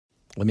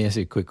Let me ask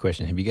you a quick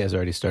question. Have you guys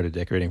already started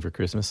decorating for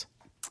Christmas?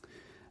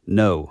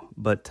 No,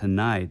 but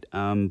tonight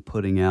I'm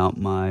putting out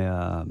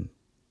my,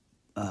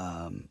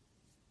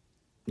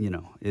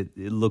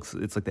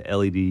 it's like the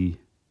LED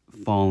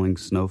falling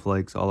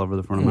snowflakes all over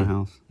the front of my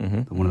house.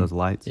 One of those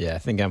lights. Yeah, I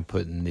think I'm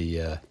putting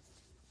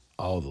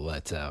all the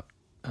lights out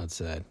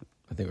outside.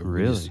 I think we're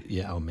Really?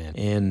 yeah. Oh man,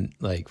 and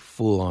like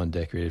full on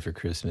decorated for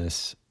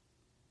Christmas.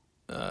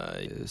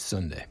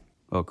 Sunday.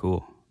 Oh,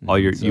 cool.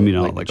 You mean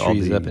all the all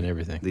trees the up and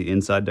everything, the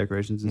inside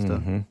decorations and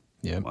stuff?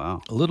 Yeah.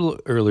 Wow. A little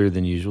earlier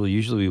than usual.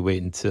 Usually we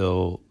wait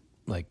until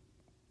like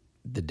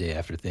the day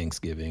after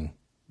Thanksgiving.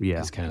 Yeah,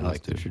 it's kind of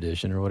like the too.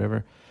 tradition or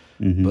whatever.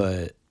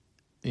 But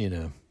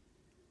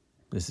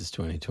this is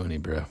 2020,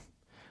 bro.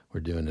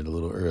 We're doing it a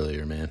little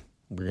earlier, man.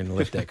 We're gonna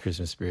let that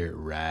Christmas spirit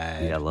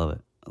ride. Yeah, I love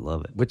it. I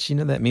love it. Which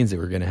that means that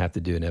we're gonna have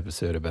to do an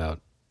episode about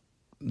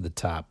the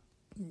top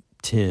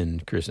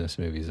 10 Christmas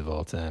movies of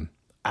all time.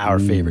 Our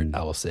favorite,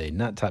 I will say,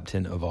 not top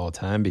 10 of all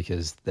time,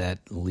 because that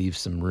leaves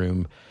some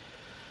room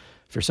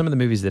for some of the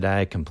movies that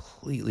I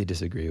completely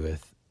disagree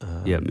with.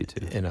 Yeah, me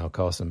too. And I'll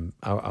cause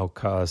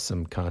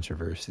some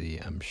controversy,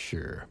 I'm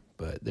sure.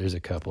 But there's a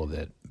couple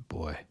that,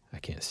 boy, I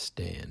can't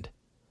stand.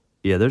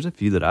 Yeah, there's a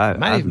few that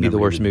Might I've even be the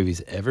never worst even-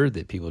 movies ever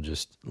that people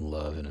just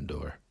love and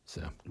adore.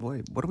 So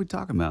Boy, what are we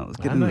talking about? Let's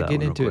get I'm into not that getting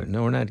one into real it. quick.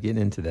 No, we're not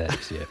getting into that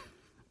just yet.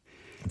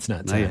 It's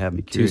not Now time. you have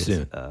me Too curious.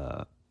 soon.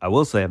 I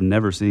will say I've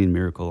never seen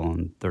Miracle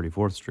on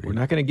 34th Street. We're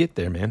not going to get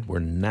there, man. We're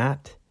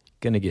not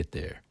going to get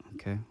there.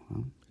 Okay,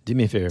 well. Do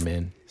me a favor,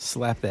 man.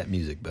 Slap that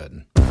music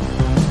button.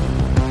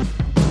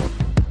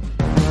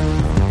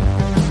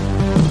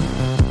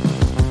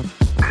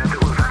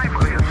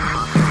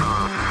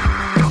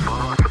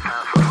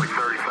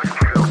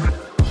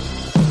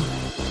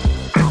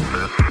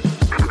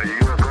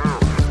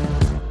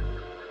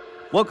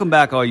 Welcome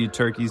back, all you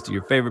turkeys, to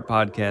your favorite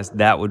podcast,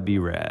 That Would Be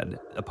Rad,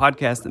 a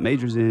podcast that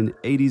majors in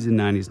 80s and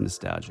 90s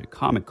nostalgia,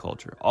 comic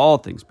culture, all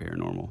things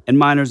paranormal, and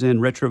minors in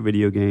retro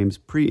video games,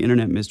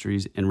 pre-internet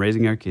mysteries, and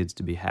raising our kids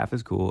to be half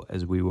as cool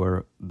as we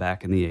were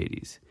back in the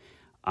 80s.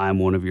 I'm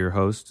one of your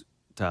hosts,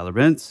 Tyler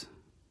Bentz,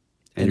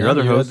 and your I'm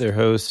other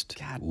host,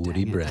 God dang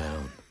Woody it.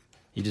 Brown.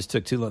 You just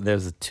took too long. There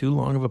was too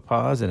long of a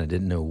pause, and I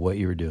didn't know what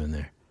you were doing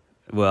there.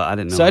 Well, I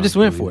didn't know. So I what just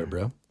was went doing for it,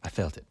 either. bro. I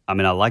felt it. I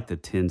mean, I like the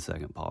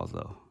 10-second pause,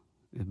 though.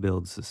 It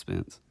builds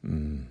suspense.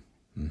 So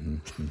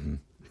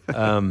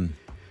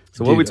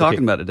what are we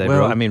talking about today,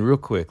 well, bro? I mean, real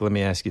quick, let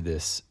me ask you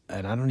this.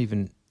 And I don't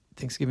even,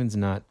 Thanksgiving's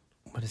not,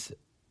 what is it?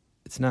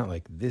 It's not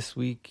like this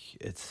week.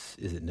 Is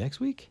it next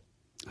week?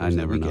 Or I is it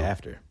never the week know.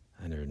 after.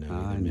 I never know.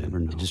 I either, man. never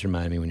know. It just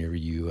reminded me whenever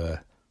you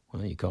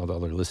called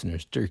all our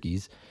listeners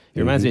turkeys.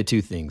 It reminds me of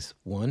two things.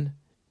 One,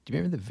 do you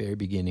remember the very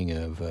beginning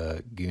of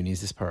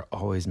Goonies? This part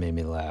always made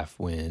me laugh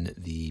when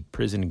the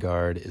prison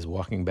guard is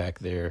walking back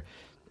there,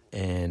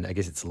 and I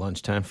guess it's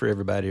lunchtime for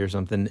everybody or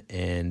something,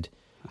 and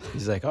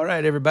he's like, all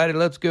right, everybody,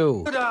 let's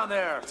go. You down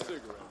there.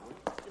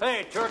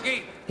 Hey,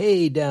 turkey.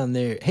 Hey, down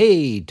there.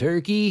 Hey,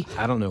 turkey.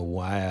 I don't know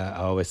why I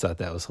always thought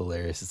that was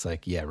hilarious. It's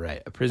like, yeah,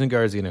 right. A prison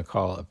guard is going to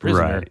call a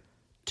prisoner Right.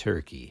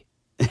 turkey.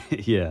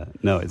 Yeah,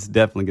 no, it's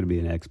definitely going to be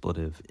an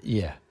expletive.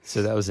 Yeah.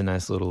 So that was a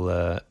nice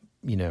little,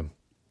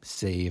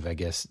 save, I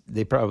guess.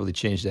 They probably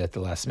changed that at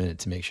the last minute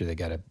to make sure they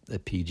got a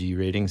PG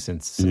rating,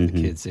 since some of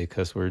the kids say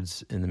cuss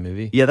words in the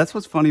movie. Yeah, that's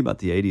what's funny about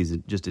the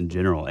 80s, just in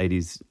general.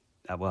 80s,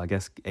 well, I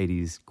guess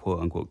 80s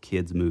quote-unquote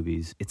kids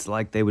movies. It's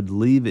like they would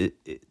leave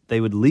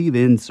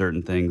in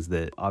certain things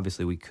that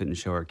obviously we couldn't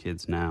show our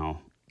kids now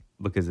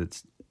because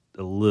it's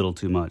a little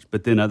too much.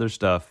 But then other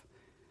stuff,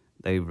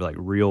 they like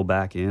reel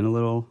back in a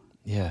little.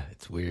 Yeah,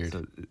 it's weird.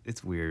 So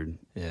it's weird.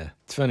 Yeah.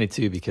 It's funny,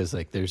 too, because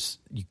like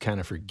you kind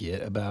of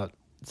forget about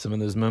some of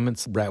those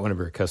moments. Right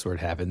whenever a cuss word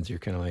happens, you're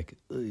kind of like,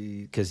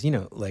 because,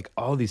 like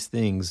all these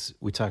things,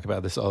 we talk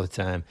about this all the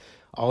time,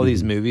 all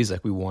these movies,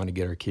 like we want to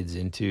get our kids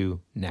into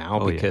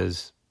now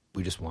because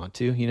we just want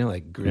to,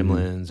 like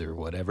Gremlins or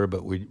whatever,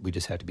 but we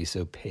just have to be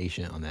so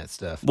patient on that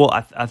stuff. Well,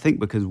 I think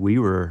because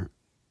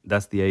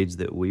that's the age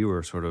that we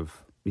were sort of,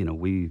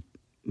 we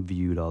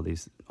viewed all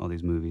these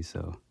movies.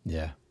 So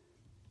Yeah.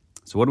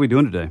 So what are we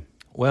doing today?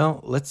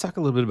 Well, let's talk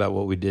a little bit about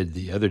what we did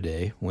the other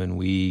day when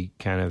we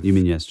kind of... You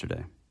mean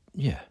yesterday?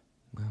 Yeah.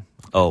 Well,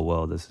 Oh,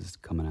 well, this is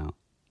coming out.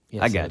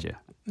 yeah, I so, got you.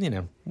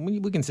 We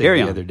can say Carry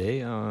the on. other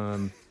day.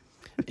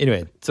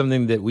 Anyway,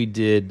 something that we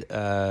did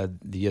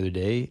the other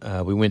day,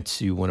 we went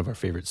to one of our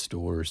favorite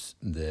stores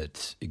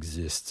that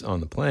exists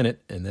on the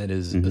planet, and that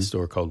is a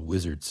store called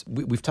Wizards.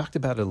 We've talked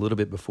about it a little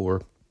bit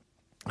before.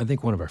 I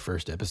think one of our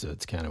first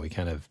episodes, we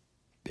kind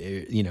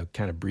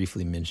of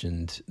briefly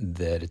mentioned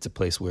that it's a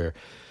place where,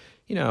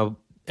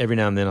 every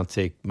now and then I'll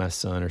take my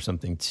son or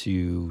something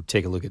to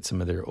take a look at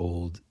some of their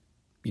old,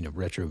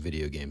 retro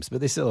video games. But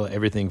they sell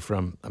everything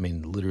from,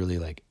 literally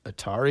like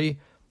Atari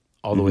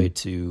all the way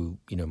to,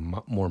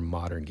 more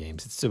modern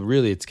games. So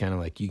really it's kind of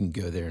like you can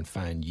go there and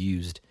find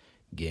used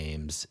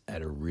games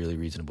at a really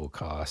reasonable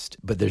cost,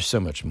 but there's so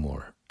much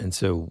more. And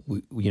so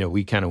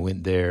we kind of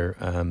went there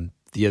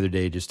the other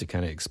day just to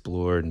kind of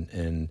explore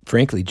and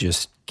frankly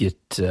just get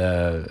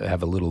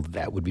have a little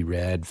That Would Be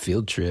Rad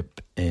field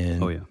trip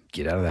and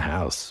get out of the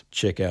house.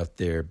 Check out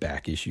their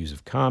back issues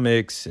of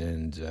comics,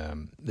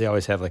 and they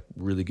always have like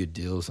really good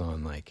deals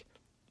on like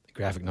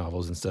graphic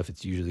novels and stuff.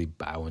 It's usually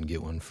buy one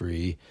get one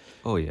free.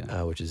 Oh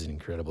yeah, which is an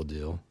incredible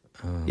deal.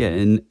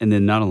 And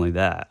then not only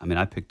that, I mean,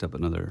 I picked up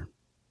another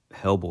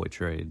Hellboy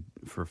trade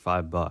for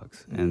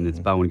 $5, and it's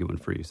buy one get one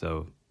free.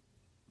 So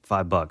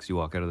 $5, you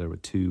walk out of there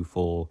with 2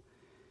 full,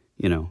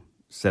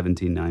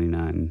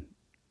 $17.99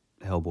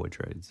 Hellboy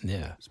trades.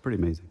 Yeah, it's pretty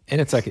amazing.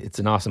 And it's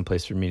an awesome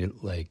place for me to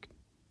like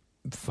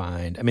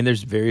find. I mean,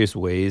 there's various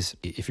ways.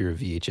 If you're a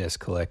VHS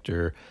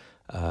collector,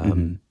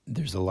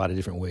 there's a lot of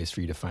different ways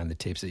for you to find the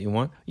tapes that you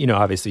want.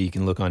 Obviously you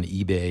can look on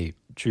eBay.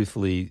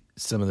 Truthfully,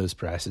 some of those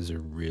prices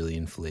are really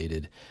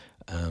inflated.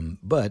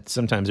 But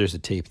sometimes there's a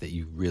tape that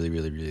you really,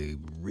 really, really,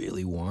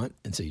 really want,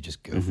 and so you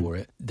just go for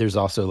it. There's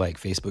also like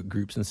Facebook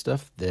groups and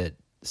stuff that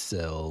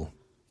sell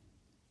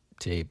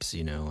tapes,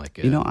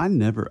 I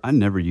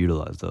never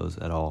utilize those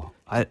at all.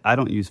 I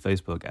don't use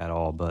Facebook at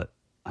all, but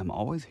I'm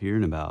always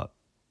hearing about,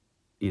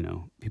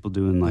 people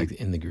doing like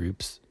in the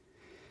groups.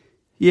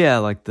 Yeah,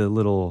 like the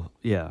little,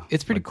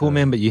 It's pretty like cool,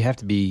 man, but you have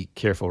to be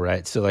careful,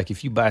 right? So like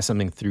if you buy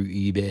something through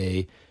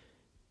eBay,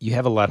 you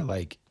have a lot of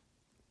like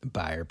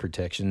buyer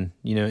protection,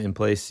 in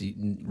place.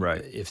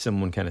 Right. If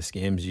someone kind of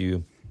scams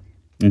you,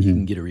 you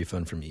can get a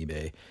refund from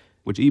eBay.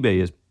 Which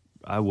eBay is,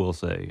 I will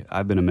say,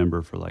 I've been a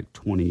member for like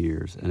 20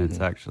 years, and it's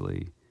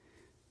actually,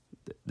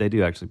 they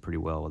do actually pretty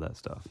well with that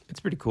stuff. It's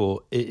pretty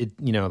cool. It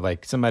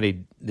like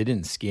they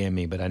didn't scam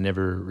me, but I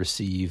never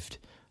received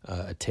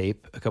a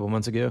tape a couple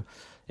months ago,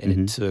 and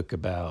it took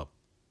about,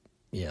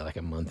 like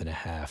a month and a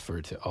half for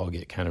it to all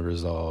get kind of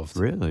resolved.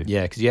 Really?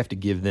 Yeah, because you have to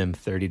give them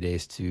 30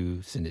 days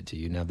to send it to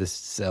you. Now, this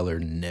seller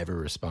never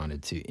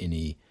responded to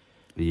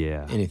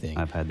anything.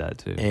 I've had that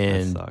too.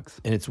 And, that sucks.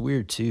 And it's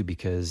weird too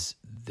because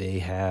they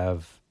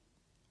have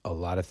a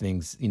lot of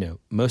things,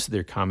 most of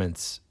their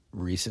comments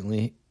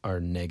recently are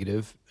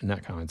negative,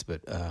 not comments,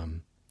 but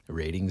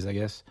ratings, I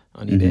guess,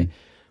 on eBay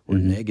were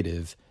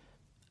negative,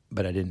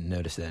 but I didn't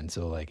notice that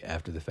until like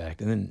after the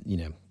fact. And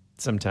then,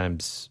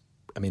 sometimes,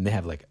 I mean, they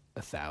have like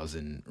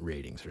 1,000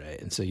 ratings, right?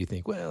 And so you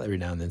think, well, every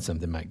now and then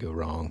something might go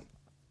wrong.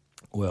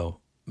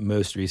 Well,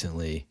 most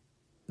recently,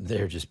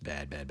 they're just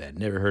bad.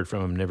 Never heard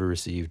from them, never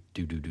received,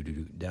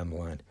 down the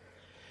line.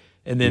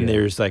 And then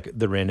there's like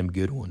the random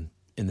good one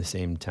in the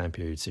same time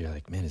period. So you're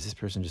like, man, is this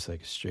person just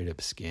like a straight up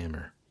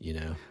scammer,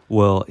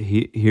 Well,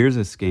 here's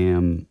a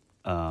scam,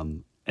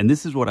 and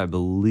this is what I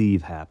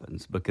believe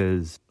happens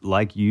because,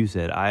 like you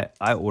said,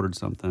 I ordered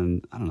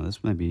something, I don't know,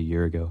 this might be a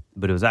year ago,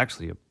 but it was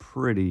actually a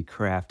pretty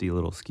crafty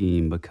little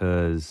scheme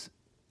because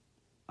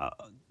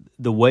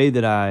the way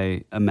that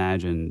I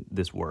imagine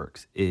this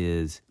works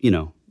is,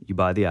 you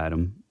buy the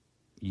item,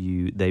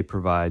 they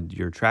provide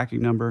your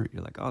tracking number,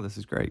 you're like, oh, this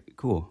is great,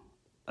 cool,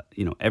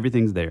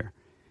 everything's there.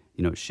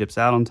 It ships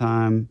out on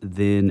time.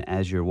 Then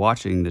as you're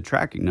watching the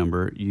tracking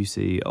number, you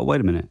see, oh, wait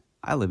a minute,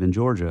 I live in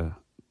Georgia.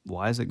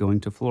 Why is it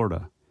going to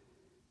Florida?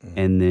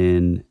 And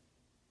then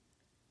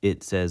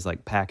it says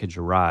like package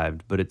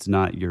arrived, but it's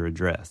not your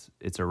address.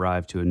 It's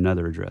arrived to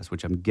another address,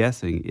 which I'm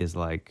guessing is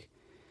like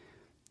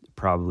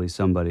probably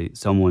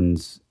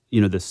someone's,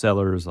 the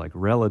seller's like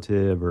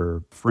relative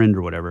or friend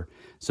or whatever.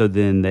 So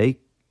then they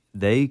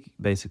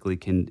basically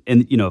can,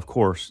 and, of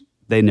course,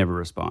 they never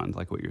respond,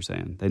 like what you're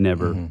saying. They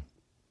never,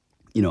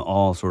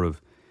 all sort of,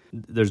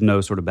 there's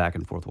no sort of back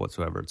and forth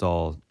whatsoever. It's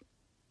all,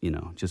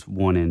 just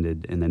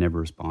one-ended, and they never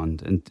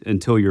respond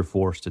until you're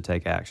forced to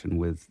take action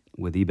with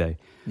eBay.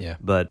 Yeah.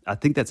 But I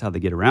think that's how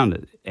they get around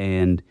it.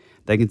 And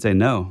they can say,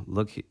 no,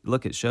 look,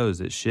 it shows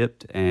it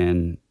shipped,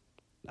 and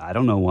I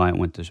don't know why it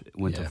went to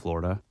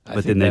Florida.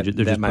 But then they're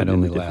just might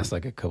only last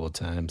like a couple of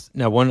times.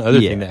 Now, one other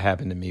thing that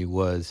happened to me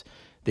was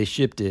they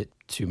shipped it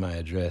to my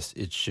address.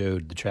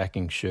 The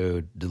tracking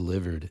showed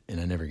delivered,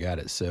 and I never got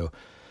it. So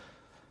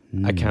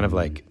I kind of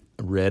like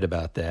read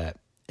about that.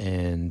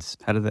 And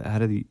how do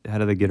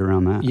they get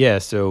around that? Yeah,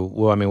 so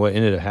what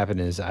ended up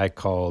happening is I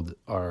called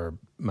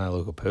my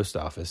local post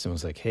office and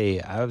was like, "Hey,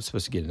 I was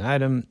supposed to get an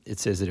item. It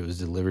says that it was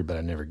delivered, but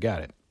I never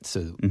got it."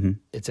 So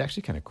it's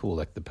actually kind of cool.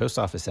 Like the post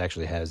office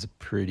actually has a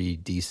pretty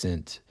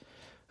decent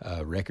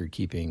record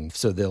keeping.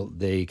 So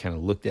they kind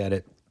of looked at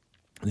it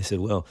and they said,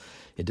 "Well,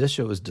 it does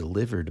show it was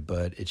delivered,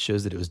 but it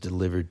shows that it was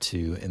delivered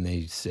to," and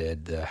they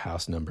said the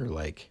house number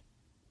like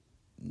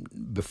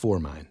before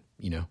mine,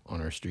 on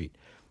our street.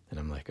 And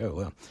I'm like, oh,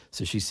 well.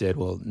 So she said,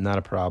 well, not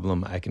a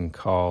problem. I can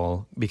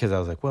call, because I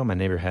was like, well, my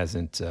neighbor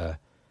hasn't come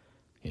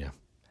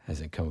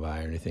by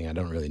or anything. I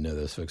don't really know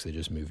those folks. They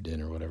just moved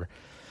in or whatever.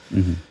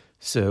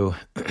 So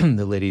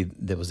the lady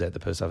that was at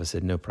the post office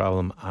said, no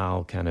problem.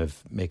 I'll kind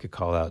of make a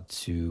call out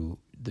to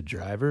the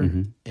driver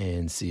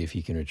and see if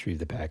he can retrieve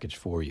the package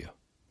for you.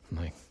 I'm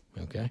like,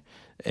 okay.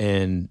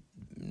 And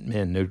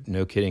man,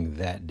 no kidding.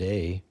 That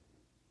day,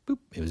 boop,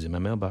 it was in my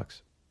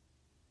mailbox.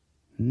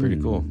 Pretty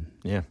cool.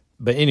 Yeah.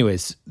 But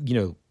anyways,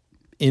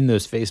 in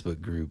those Facebook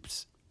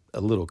groups,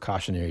 a little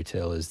cautionary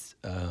tale is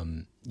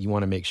you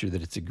want to make sure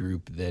that it's a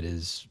group that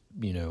is,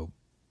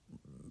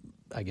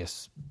 I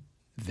guess,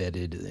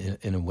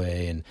 vetted in a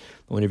way. And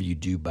whenever you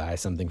do buy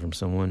something from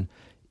someone,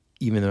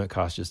 even though it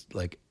costs just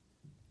like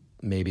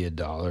maybe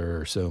 $1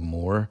 or so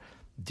more,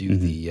 do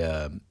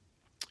the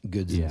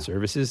goods and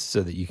services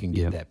so that you can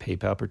get that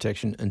PayPal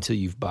protection until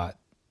you've bought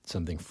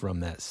something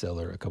from that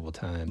seller a couple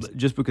times.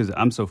 Just because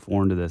I'm so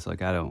foreign to this,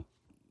 like I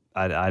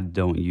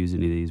don't use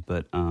any of these,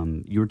 but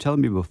you were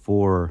telling me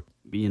before,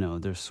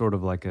 there's sort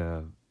of like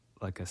a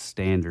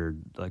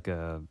standard,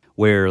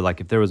 where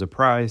like if there was a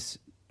price,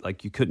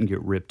 like you couldn't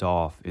get ripped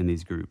off in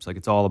these groups. Like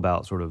it's all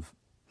about sort of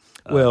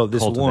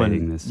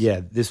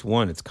this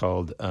one, it's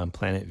called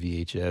Planet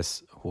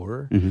VHS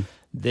Horror.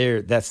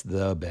 That's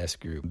the best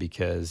group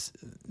because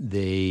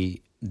the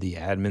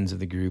admins of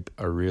the group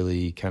are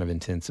really kind of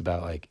intense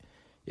about like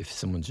if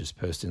someone's just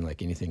posting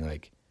like anything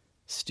like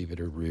stupid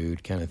or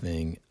rude kind of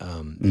thing,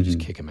 they just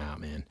kick them out,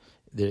 man.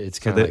 It's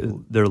kind of like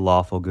they're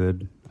lawful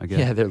good, I guess.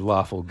 Yeah, they're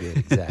lawful good,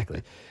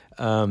 exactly.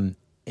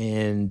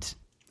 And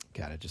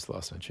God, I just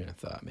lost my train of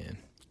thought, man.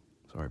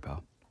 Sorry,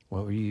 pal.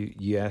 What were you?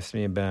 You asked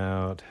me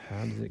about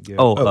how does it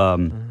go?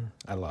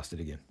 I lost it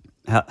again.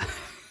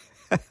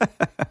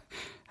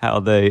 How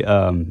they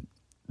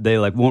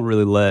like won't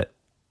really let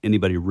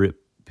anybody rip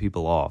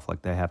people off.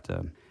 Like they have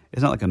to.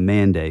 It's not like a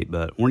mandate,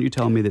 but weren't you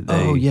telling me that they?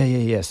 Oh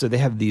yeah. So they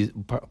have these.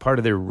 Part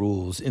of their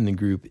rules in the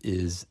group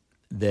is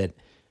that,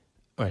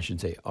 or I should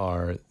say,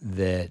 are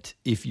that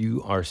if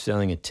you are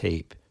selling a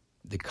tape,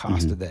 the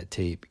cost of that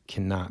tape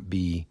cannot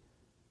be.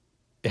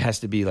 It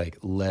has to be like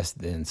less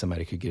than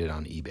somebody could get it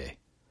on eBay,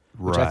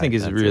 which I think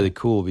is really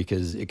cool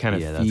because it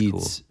kind of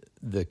feeds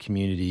the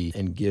community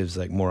and gives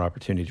like more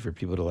opportunity for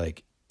people to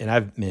like. And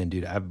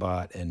I've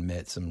bought and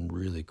met some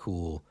really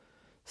cool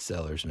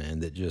sellers,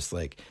 man, that just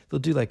like they'll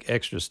do like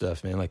extra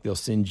stuff, man. Like they'll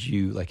send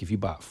you like if you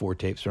bought 4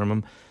 tapes from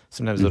them,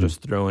 sometimes they'll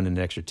just throw in an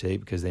extra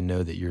tape because they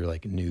know that you're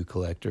like a new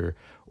collector,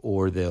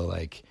 or they'll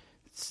like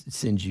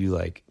send you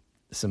like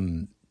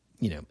some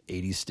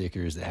 80s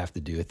stickers that have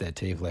to do with that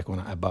tape. Like when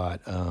I bought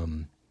a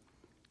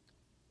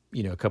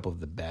couple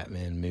of the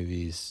Batman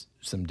movies,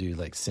 some dude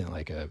like sent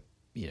like a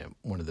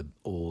one of the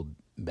old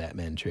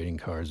Batman trading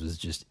cards was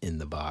just in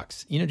the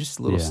box. Just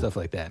little stuff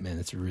like that, man.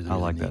 It's really, really I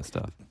like neat. that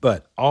stuff.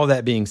 But all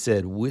that being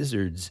said,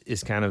 Wizards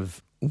is kind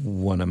of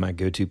one of my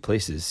go-to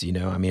places.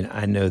 I mean,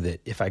 I know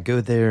that if I go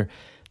there,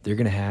 they're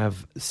going to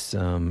have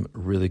some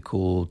really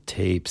cool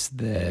tapes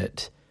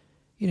that,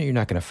 you're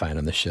not going to find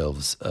on the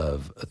shelves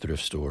of a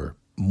thrift store,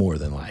 more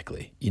than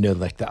likely.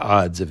 Like the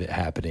odds of it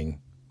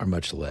happening are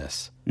much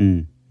less.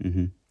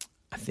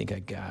 I think I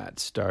got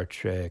Star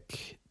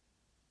Trek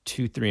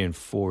 2, 3, and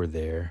 4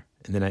 there.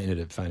 And then I ended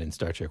up finding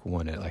Star Trek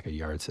 1 at like a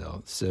yard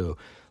sale. So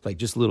like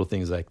just little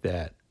things like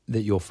that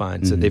you'll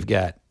find. So they've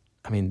got,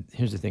 I mean,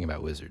 here's the thing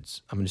about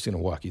Wizards. I'm just going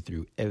to walk you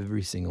through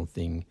every single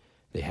thing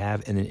they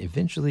have. And then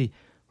eventually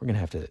we're going to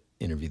have to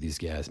interview these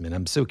guys, man.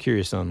 I'm so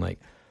curious on like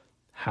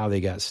how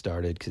they got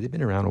started because they've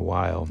been around a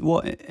while.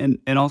 Well, and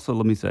also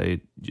let me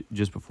say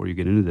just before you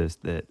get into this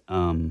that,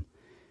 the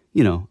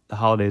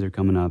holidays are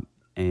coming up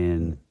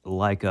and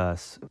like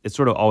us, it's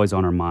sort of always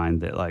on our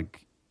mind that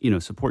like,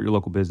 support your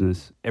local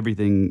business.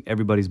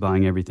 Everybody's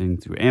buying everything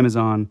through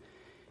Amazon,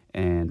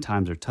 and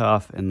times are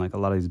tough. And like a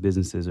lot of these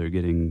businesses are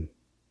getting,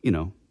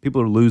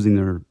 people are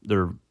losing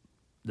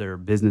their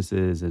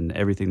businesses and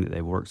everything that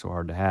they've worked so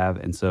hard to have.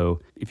 And so,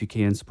 if you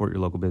can support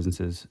your local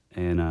businesses,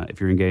 and if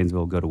you're in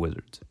Gainesville, go to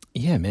Wizards.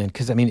 Yeah, man.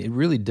 Because I mean, it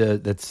really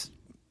does. That's,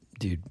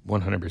 dude,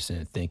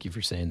 100%. Thank you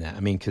for saying that.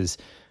 I mean, because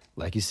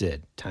like you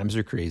said, times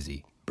are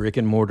crazy. Brick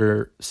and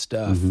mortar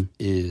stuff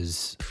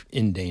is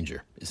in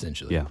danger,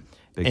 essentially. Yeah.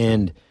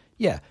 And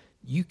yeah,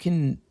 you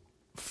can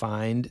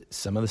find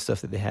some of the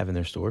stuff that they have in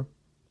their store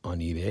on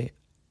eBay.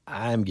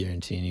 I'm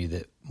guaranteeing you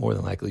that more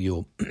than likely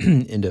you'll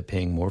end up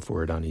paying more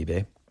for it on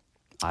eBay.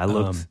 I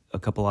looked a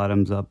couple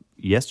items up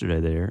yesterday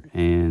there,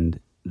 and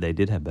they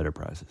did have better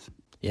prices.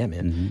 Yeah,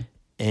 man.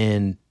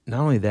 And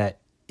not only that,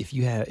 if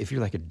you're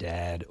like a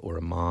dad or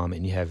a mom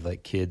and you have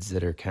like kids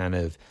that are kind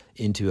of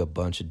into a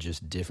bunch of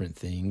just different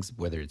things,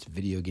 whether it's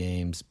video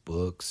games,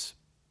 books,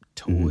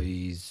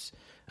 toys,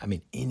 I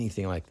mean,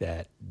 anything like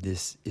that,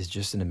 this is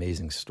just an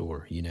amazing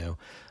store,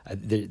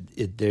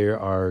 There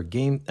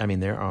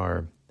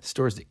are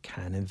stores that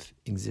kind of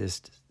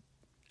exist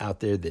out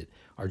there that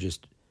are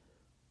just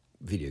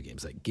video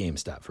games, like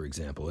GameStop, for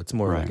example. It's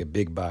more like a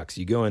big box.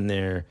 You go in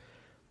there,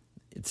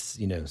 it's,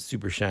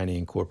 super shiny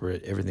and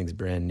corporate. Everything's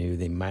brand new.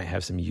 They might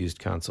have some used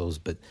consoles,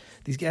 but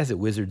these guys at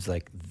Wizards,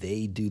 like,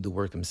 they do the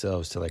work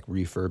themselves to, like,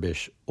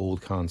 refurbish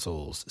old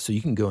consoles. So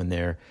you can go in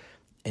there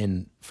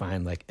and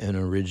find like an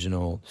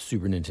original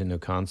Super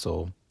Nintendo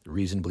console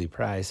reasonably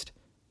priced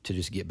to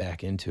just get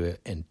back into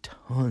it, and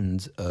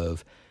tons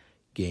of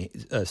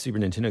games, Super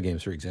Nintendo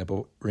games, for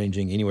example,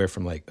 ranging anywhere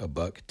from like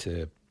 $1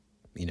 to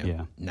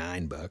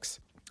 $9.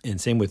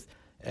 And same with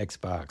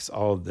Xbox,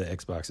 all of the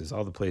Xboxes,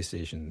 all the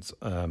PlayStations,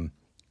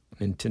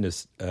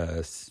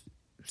 Nintendo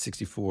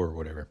 64 or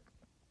whatever,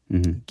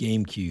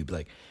 GameCube,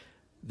 like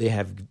they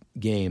have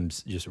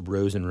games, just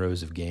rows and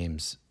rows of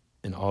games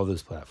and all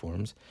those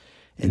platforms.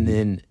 And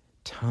then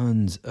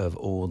tons of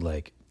old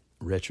like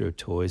retro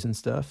toys and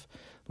stuff.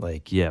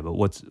 Like Yeah, but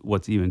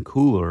what's even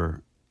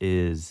cooler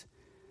is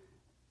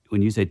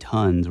when you say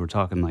tons, we're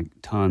talking like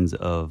tons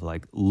of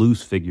like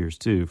loose figures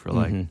too for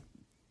like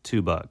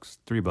 $2,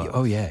 $3.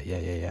 Oh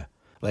yeah.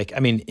 Like, I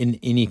mean, in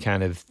any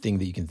kind of thing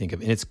that you can think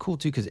of. And it's cool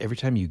too, because every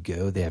time you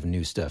go, they have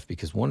new stuff.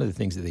 Because one of the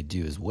things that they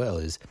do as well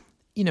is,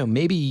 you know,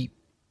 maybe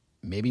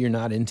you're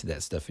not into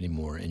that stuff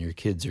anymore and your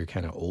kids are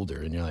kind of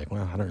older and you're like,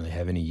 well, I don't really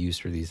have any use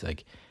for these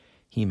like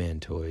He-Man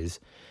toys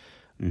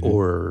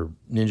or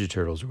Ninja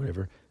Turtles or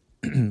whatever.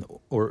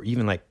 Or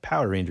even like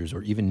Power Rangers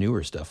or even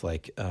newer stuff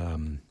like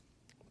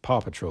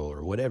Paw Patrol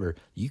or whatever.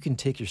 You can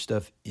take your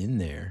stuff in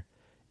there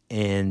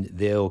and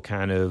they'll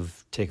kind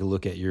of take a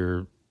look at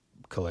your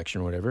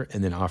collection or whatever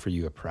and then offer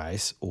you a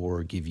price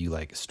or give you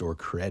like store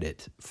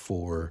credit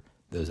for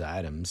those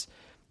items.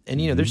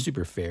 And, you know, they're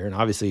super fair. And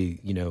obviously,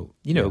 you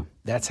know,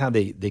 that's how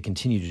they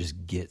continue to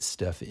just get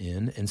stuff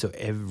in. And so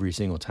every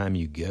single time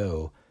you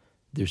go,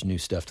 there's new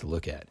stuff to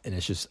look at. And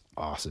it's just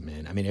awesome,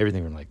 man. I mean,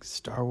 everything from like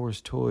Star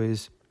Wars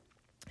toys,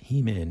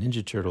 He-Man,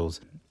 Ninja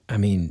Turtles. I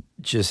mean,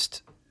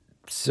 just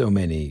so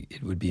many,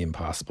 it would be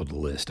impossible to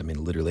list. I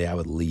mean, literally, I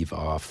would leave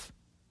off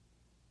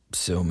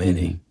so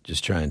many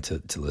just trying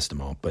to list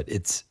them all. But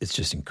it's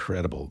just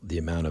incredible, the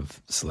amount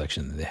of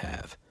selection that they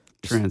have.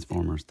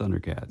 Transformers,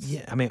 Thundercats.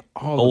 Yeah, I mean,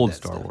 all old of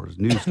that Star stuff. Wars,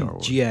 new Star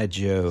Wars. G.I.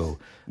 Joe.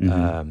 You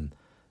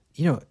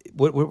know,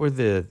 what were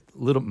the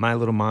My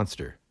Little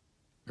Monster?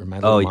 Or My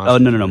Little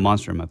Monster? No,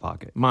 Monster in My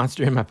Pocket.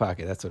 Monster in My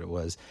Pocket, that's what it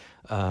was.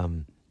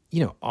 You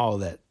know, all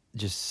that,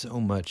 just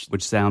so much.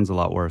 Which sounds a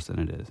lot worse than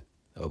it is.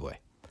 Oh, boy.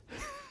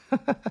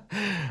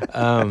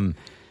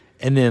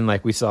 And then,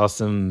 like, we saw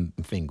some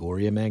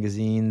Fangoria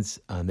magazines.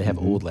 They have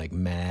old, like,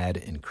 Mad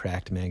and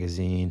Cracked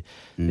magazine.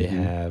 They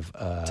have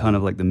A ton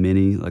of, like, the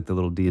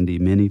little D&D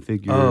mini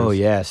figures. Oh,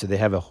 yeah. So they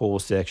have a whole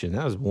section.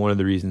 That was one of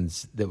the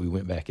reasons that we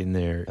went back in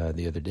there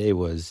the other day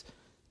was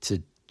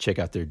to check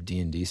out their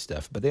D&D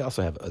stuff. But they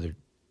also have other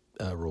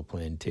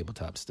role-playing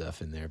tabletop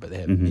stuff in there. But they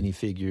have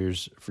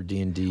minifigures for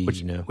D&D,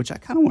 Which I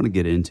kind of want to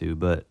get into,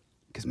 but...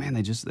 Because, man,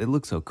 they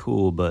look so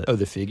cool, but... Oh,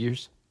 the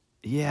figures?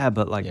 Yeah,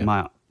 but, like,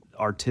 my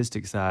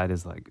artistic side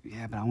is like,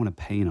 yeah, but I want to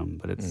paint them.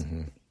 But it's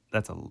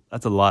that's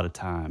a lot of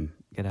time.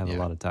 You got to have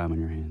a lot of time on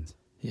your hands.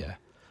 Yeah.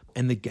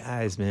 And the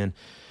guys, man,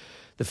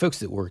 the folks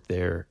that work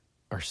there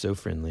are so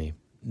friendly.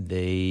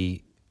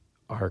 They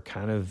are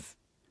kind of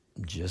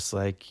just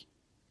like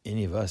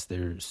any of us.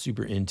 They're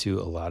super into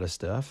a lot of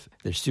stuff.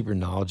 They're super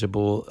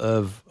knowledgeable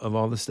of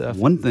all the stuff.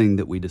 One thing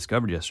that we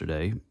discovered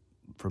yesterday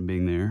from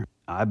being there,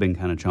 I've been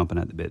kind of chomping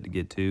at the bit to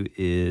get to,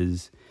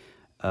 is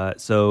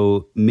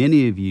so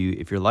many of you,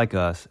 if you're like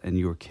us and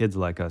you were kids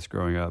like us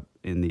growing up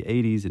in the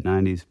 80s and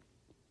 90s,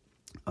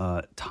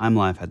 Time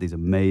Life had these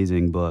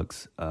amazing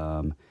books.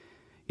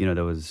 You know,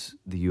 there was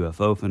the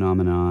UFO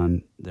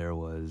phenomenon. There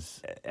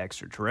was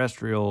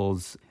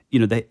extraterrestrials. You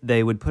know,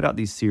 they would put out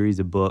these series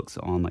of books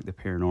on like the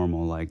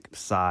paranormal, like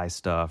sci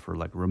stuff or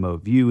like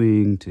remote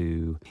viewing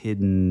to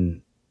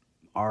hidden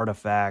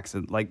artifacts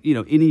and like, you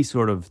know, any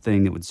sort of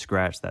thing that would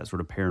scratch that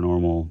sort of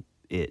paranormal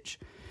itch.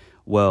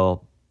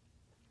 Well,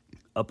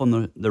 up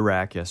on the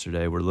rack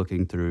yesterday, we're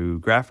looking through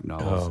graphic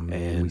novels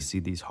and we see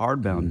these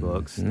hardbound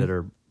books that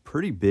are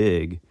pretty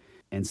big.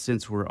 And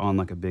since we're on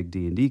like a big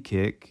D&D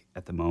kick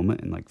at the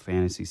moment and like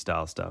fantasy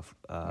style stuff,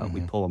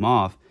 we pull them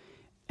off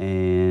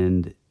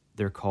and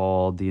they're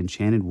called the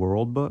Enchanted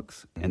World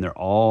books. And they're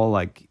all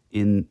like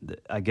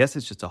I guess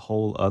it's just a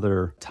whole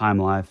other Time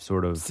Life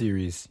sort of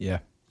series.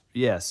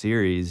 Yeah,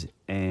 series.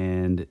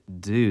 And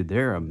dude,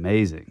 they're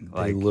amazing.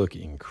 They look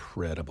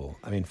incredible.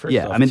 I mean, first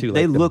off, too,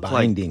 they like look the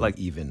binding like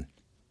even.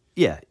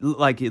 Yeah,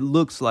 like it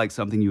looks like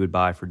something you would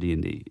buy for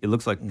D&D. It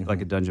looks like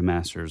a Dungeon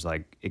Master's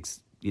like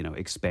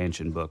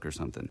expansion book or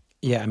something.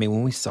 Yeah, I mean,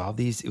 when we saw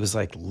these, it was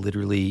like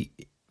literally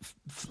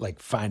like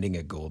finding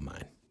a gold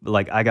mine. But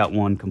like I got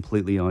one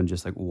completely on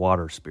just like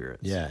water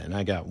spirits. Yeah, and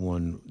I got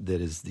one that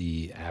is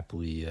the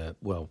aptly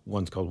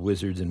one's called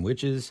Wizards and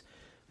Witches.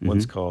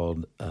 One's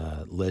called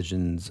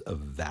Legends of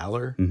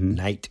Valor,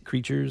 Night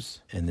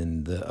Creatures, and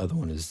then the other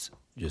one is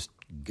just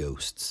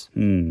Ghosts.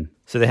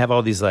 So they have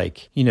all these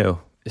like, you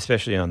know,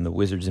 especially on the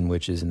Wizards and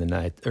Witches and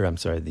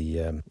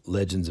the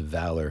Legends of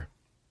Valor,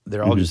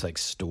 they're all just like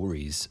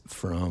stories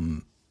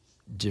from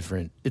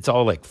different, it's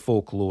all like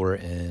folklore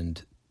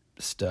and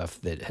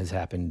stuff that has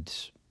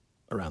happened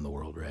around the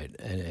world, right?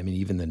 And I mean,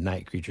 even the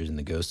Night Creatures and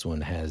the Ghosts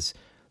one has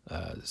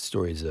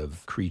stories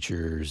of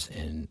creatures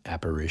and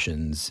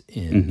apparitions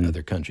in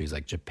other countries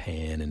like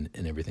Japan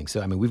and everything.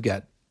 So, I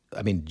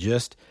mean,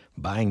 just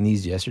buying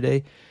these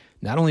yesterday,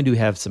 not only do we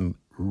have some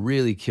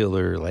really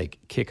killer like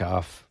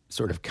kickoff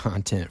sort of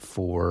content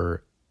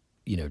for,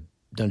 you know,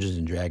 Dungeons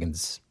and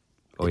Dragons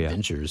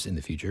adventures in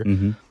the future,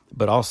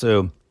 but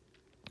also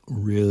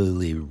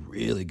really,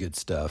 really good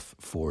stuff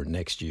for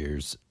next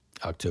year's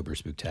October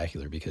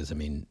Spooktacular because, I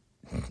mean,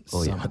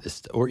 of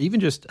this, or even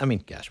just, I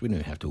mean, gosh, we don't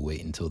even have to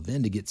wait until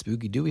then to get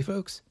spooky, do we,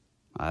 folks?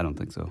 I don't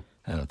think so.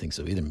 I don't think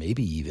so either.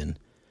 Maybe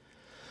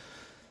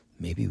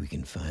maybe we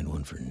can find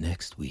one for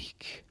next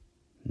week.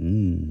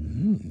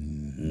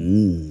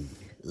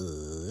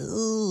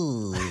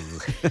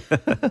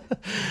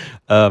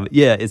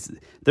 Yeah,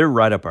 they're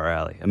right up our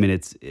alley. I mean,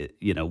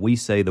 we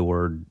say the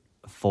word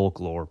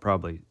folklore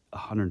probably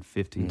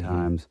 115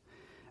 times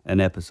an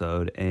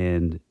episode,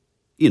 and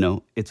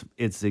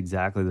it's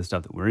exactly the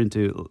stuff that we're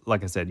into.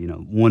 Like I said,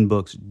 one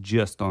book's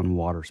just on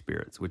water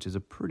spirits, which is a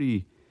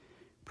pretty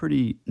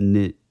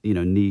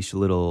niche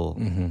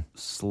little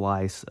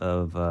slice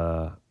of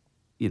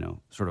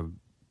sort of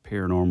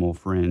paranormal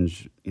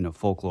fringe,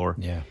 folklore.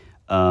 Yeah.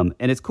 And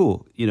it's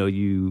cool.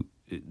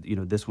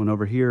 This one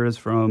over here is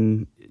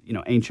from,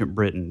 ancient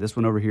Britain. This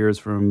one over here is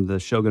from the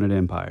Shogunate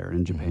Empire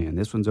in Japan.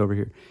 This one's over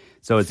here.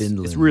 So it's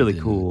really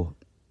cool.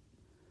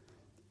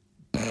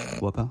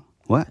 What, pal?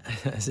 What?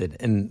 I said,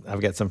 and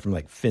I've got some from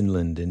like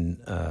Finland and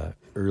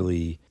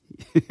early.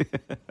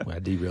 Well, I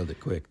derailed it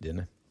quick,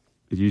 didn't I?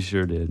 You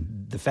sure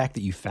did. The fact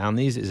that you found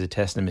these is a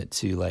testament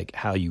to like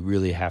how you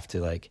really have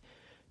to like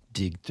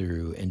dig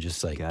through and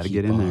just like Gotta keep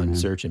get in there, on man.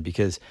 searching,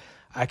 because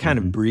I kind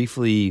of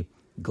briefly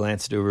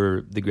glanced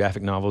over the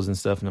graphic novels and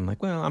stuff, and I'm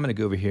like, well, I'm going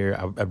to go over here.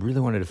 I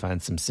really wanted to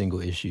find some single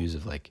issues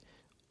of like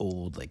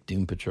old like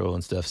Doom Patrol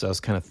and stuff, so I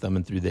was kind of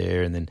thumbing through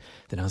there, and then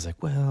I was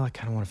like, well, I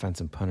kind of want to find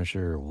some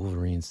Punisher or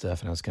Wolverine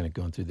stuff, and I was kind of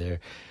going through there,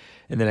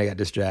 and then I got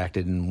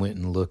distracted and went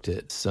and looked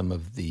at some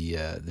of the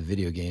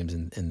video games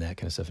and that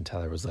kind of stuff, and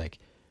Tyler was like,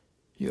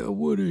 yeah,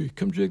 Woody,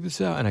 come check this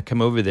out, and I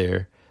come over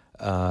there,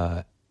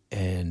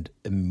 and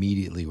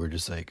immediately we're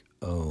just like,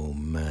 oh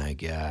my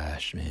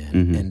gosh,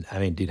 man. And I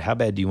mean, dude, how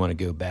bad do you want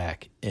to go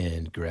back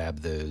and grab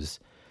those,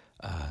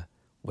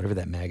 whatever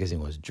that magazine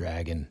was,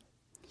 Dragon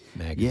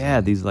magazine?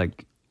 Yeah, these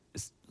like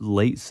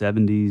late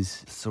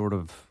 70s sort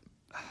of.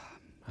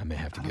 I may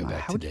have to go back how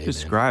today. How would you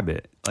describe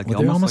it? Like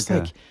well, almost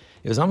like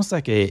it was almost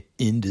like a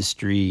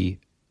industry,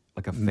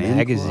 like a fan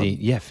magazine,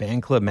 club?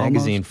 Fan club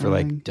magazine Almost for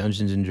like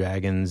Dungeons and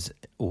Dragons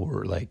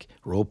or like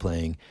role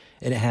playing,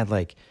 and it had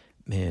like,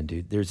 man,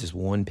 dude, there's this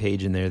one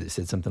page in there that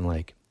said something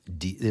like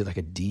like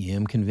a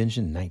DM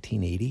convention in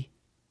 1980.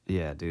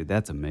 Yeah, dude,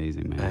 that's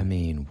amazing, man. I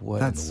mean, what?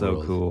 That's in the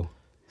world? so cool.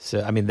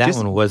 So I mean, that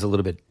one was a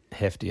little bit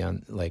hefty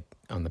on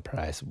the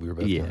price. We were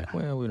both kinda like,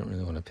 well, we don't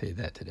really want to pay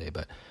that today,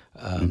 but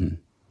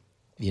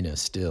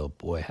still,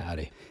 boy,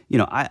 howdy.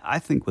 I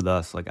think with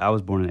us, like I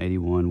was born in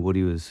 81.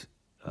 Woody was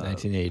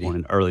 1980, born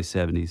in early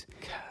 70s.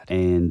 God.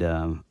 And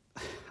I'm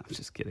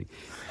just kidding.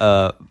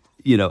 I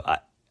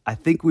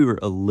think we were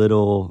a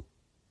little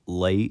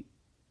late,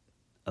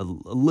 a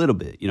little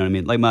bit. You know what I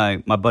mean? Like my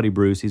buddy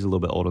Bruce, he's a little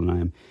bit older than I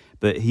am,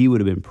 but he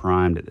would have been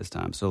primed at this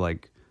time. So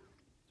like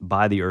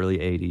by the early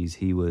 80s,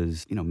 he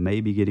was,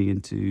 maybe getting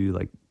into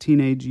like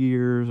teenage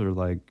years or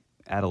like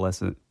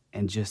adolescent,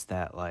 and just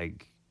that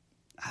like,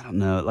 I don't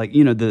know, like,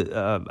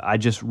 I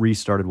just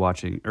started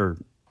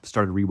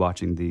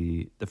rewatching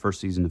the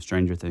first season of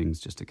Stranger Things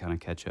just to kind of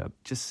catch up.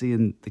 Just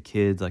seeing the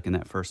kids like in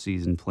that first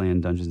season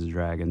playing Dungeons and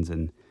Dragons,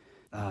 and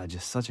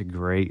just such a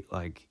great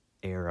like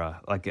era.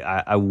 Like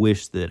I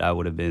wish that I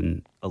would have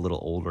been a little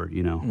older,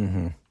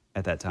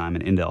 at that time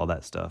and into all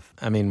that stuff.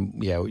 I mean,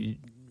 yeah, we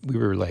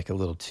were like a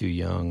little too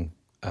young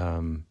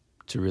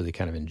to really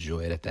kind of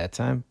enjoy it at that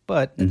time.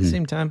 But at the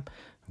same time,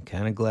 I'm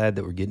kind of glad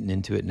that we're getting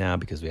into it now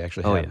because we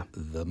actually have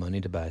the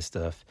money to buy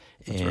stuff.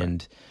 That's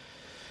and,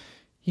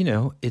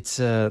 it's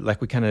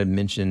like we kind of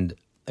mentioned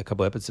a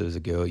couple episodes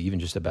ago, even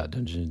just about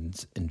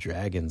Dungeons and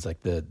Dragons,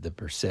 like the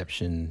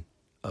perception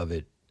of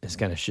it has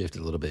kind of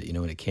shifted a little bit.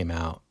 When it came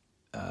out,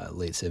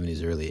 late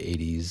 70s, early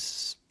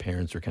 80s,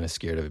 parents were kind of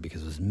scared of it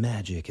because it was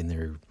magic and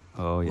they're,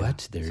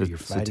 what? You're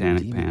fighting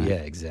satanic demons. panic. Yeah,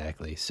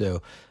 exactly.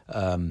 So,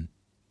 I mean,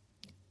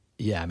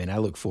 I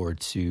look forward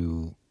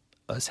to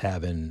us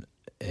having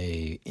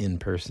a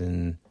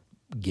in-person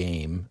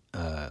game,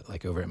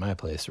 like over at my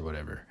place or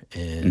whatever.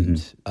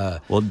 And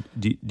well,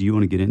 do you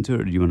want to get into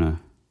it, or do you want to?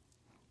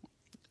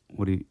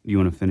 What do you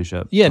want to finish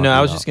up? Yeah, no,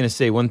 I was just going to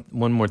say one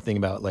more thing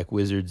about like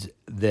Wizards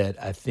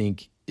that I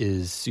think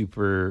is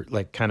super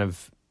like kind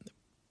of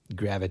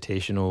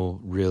gravitational.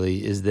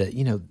 Really, is that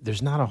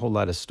there's not a whole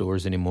lot of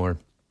stores anymore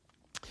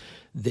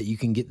that you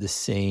can get the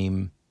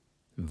same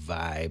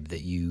vibe that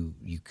you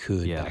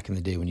could back in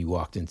the day when you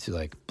walked into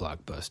like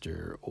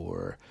Blockbuster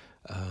or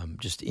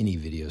just any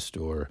video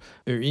store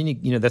or any,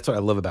 that's what I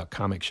love about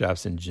comic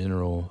shops in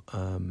general,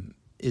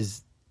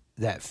 is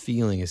that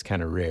feeling is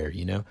kind of rare,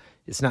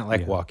 It's not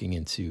like walking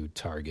into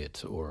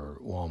Target or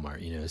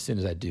Walmart, As soon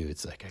as I do,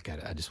 it's like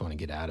I just want to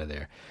get out of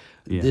there.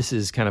 Yeah. This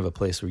is kind of a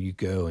place where you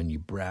go and you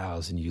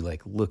browse and you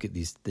like look at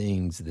these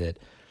things that,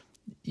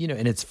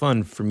 and it's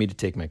fun for me to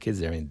take my kids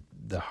there. I mean,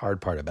 the hard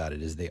part about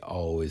it is they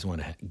always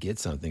want to get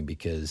something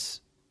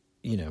because,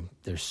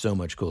 there's so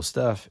much cool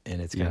stuff,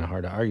 and it's kind of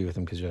hard to argue with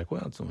them because you're like,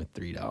 well, it's only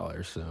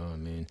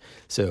 $3.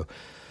 So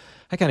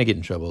I kind of get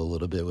in trouble a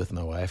little bit with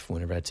my wife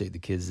whenever I take the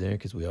kids there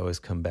because we always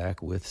come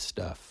back with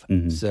stuff.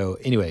 So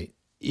anyway,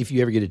 if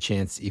you ever get a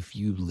chance, if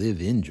you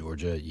live in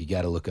Georgia, you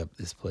got to look up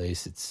this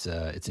place. It's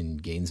in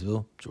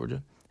Gainesville,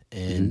 Georgia,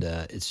 and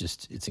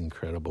it's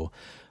incredible.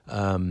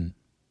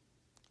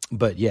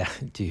 But yeah,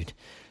 dude,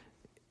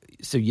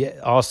 So yeah,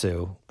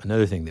 also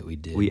another thing that we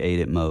did. We ate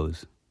at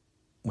Moe's.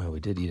 Well, we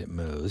did eat at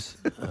Moe's.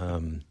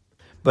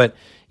 But,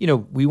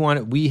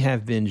 we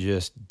have been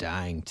just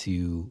dying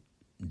to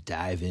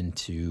dive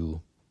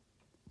into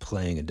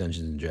playing a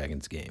Dungeons and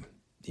Dragons game,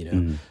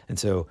 Mm-hmm. And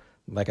so,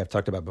 like I've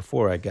talked about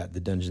before, I got the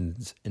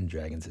Dungeons and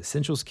Dragons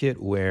Essentials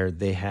kit where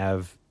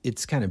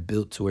it's kind of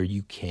built to where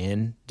you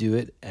can do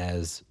it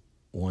as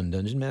one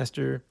dungeon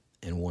master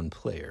and one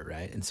player,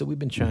 right? And so we've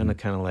been trying to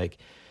kind of like,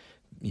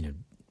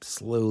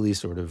 slowly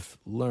sort of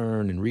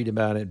learn and read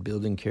about it,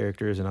 building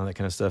characters and all that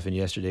kind of stuff. And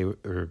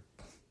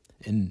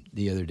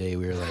the other day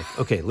we were like,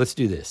 okay, let's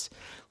do this.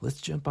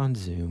 Let's jump on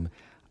Zoom.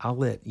 I'll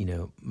let,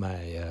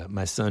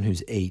 my son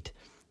who's 8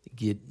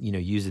 get,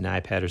 use an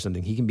iPad or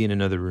something. He can be in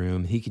another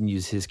room. He can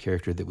use his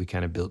character that we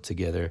kind of built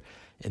together,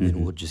 and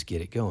then we'll just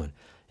get it going.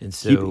 And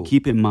so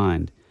keep in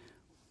mind,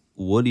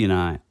 Woody and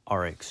I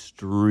are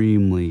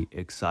extremely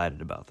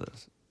excited about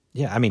this.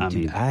 Yeah,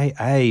 dude,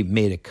 I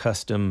made a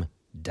custom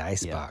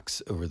dice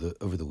box over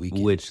the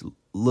weekend, which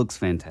looks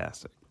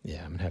fantastic.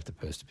 Yeah, I'm gonna have to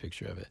post a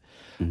picture of it.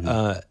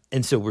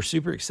 And so we're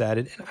super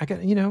excited. And I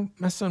got,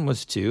 my son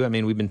was too.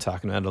 We've been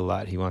talking about it a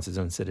lot. He wants his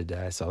own set of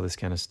dice, all this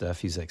kind of stuff.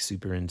 He's like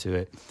super into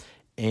it.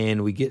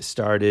 And we get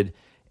started,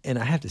 and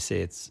I have to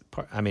say it's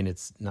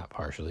not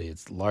partially.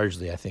 It's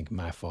largely, I think,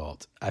 my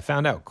fault. I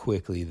found out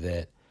quickly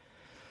that,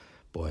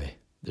 boy,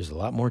 there's a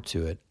lot more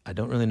to it. I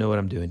don't really know what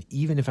I'm doing,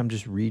 even if I'm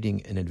just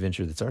reading an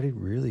adventure that's already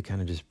really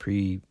kind of just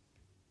pre-written.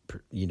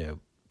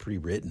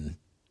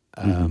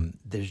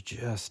 There's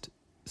just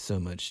so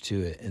much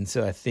to it. And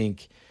so I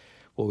think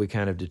what we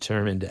kind of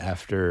determined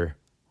after,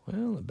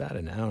 about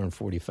an hour and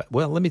 45.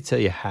 Well, let me tell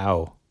you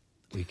how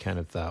we kind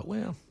of thought,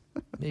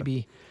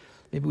 maybe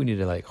we need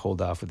to like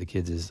hold off with the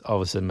kids. Is all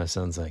of a sudden my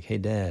son's like, "Hey,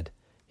 Dad."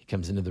 He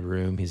comes into the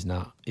room. He's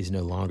no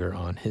longer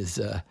on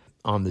his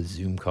on the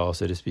Zoom call,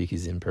 so to speak.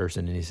 He's in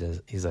person, and he's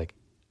like,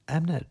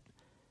 I'm not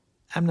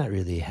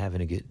really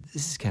having a good.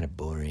 This is kind of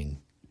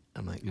boring.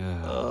 I'm like,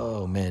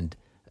 oh man,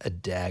 a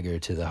dagger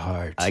to the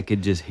heart. I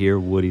could just hear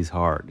Woody's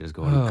heart just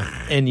going.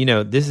 And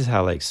this is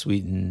how like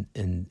sweet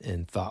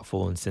and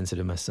thoughtful and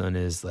sensitive my son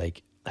is.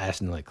 Like, I asked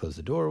him to like close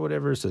the door or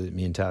whatever so that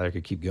me and Tyler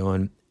could keep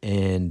going.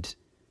 And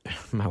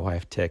my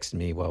wife texted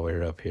me while we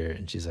were up here,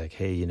 and she's like,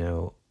 "Hey,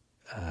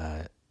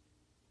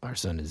 our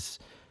son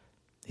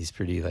he's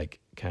pretty like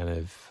kind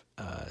of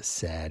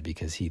sad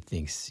because he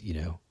thinks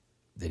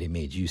that he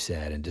made you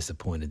sad and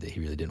disappointed that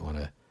he really didn't want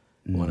to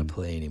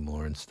play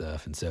anymore and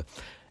stuff." And so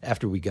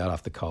after we got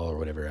off the call or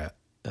whatever,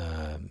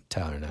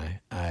 Tyler and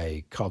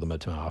I called him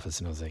up to my office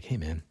and I was like, "Hey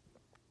man,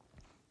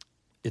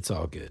 it's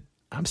all good.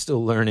 I'm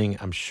still learning.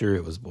 I'm sure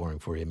it was boring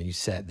for you. You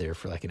sat there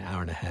for like an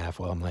hour and a half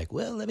while I'm like,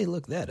 well, let me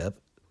look that up."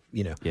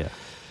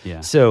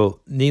 Yeah. So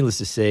needless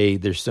to say,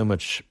 there's so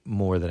much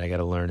more that I got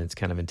to learn. It's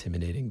kind of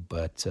intimidating,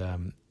 but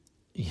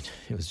it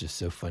was just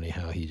so funny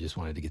how he just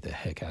wanted to get the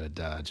heck out of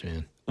Dodge,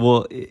 man.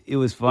 Well, it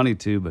was funny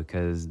too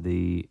because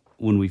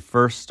when we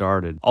first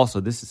started, also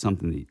this is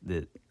something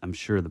that I'm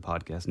sure the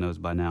podcast knows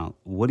by now.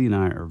 Woody and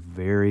I are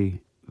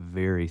very,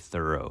 very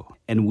thorough,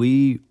 and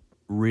we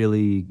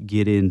really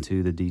get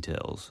into the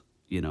details.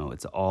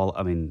 It's all.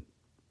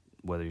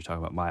 Whether you're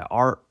talking about my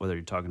art, whether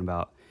you're talking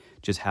about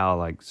just how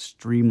like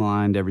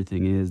streamlined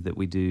everything is that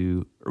we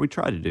do, or we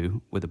try to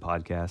do with the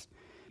podcast,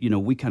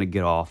 we kind of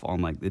get off on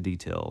like the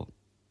detail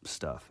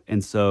stuff.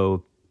 And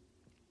so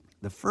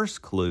the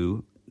first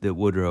clue that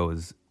Woodrow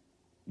is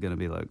going to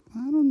be like,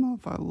 I don't know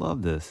if I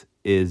love this,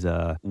 is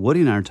Woody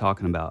and I are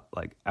talking about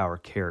like our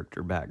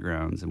character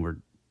backgrounds, and we're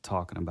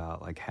talking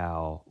about like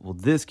how,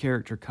 this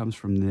character comes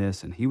from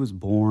this, and he was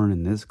born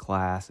in this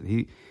class, and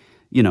he,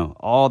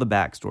 all the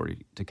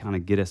backstory to kind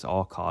of get us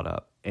all caught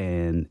up.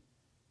 And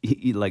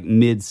he like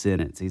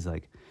mid-sentence, he's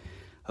like,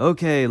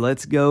 "Okay,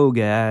 let's go,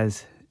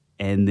 guys."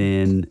 And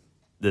then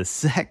the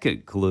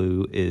second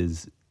clue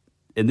is,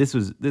 and this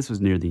was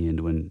near the end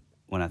when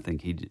I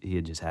think he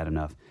had just had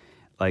enough.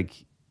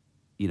 Like,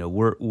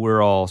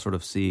 we're all sort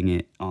of seeing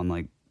it on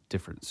like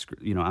different,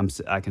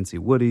 I can see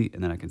Woody,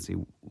 and then I can see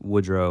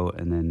Woodrow,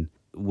 and then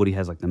Woody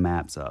has like the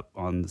maps up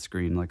on the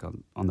screen, like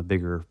on the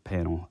bigger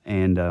panel,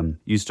 and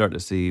you start to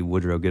see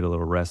Woodrow get a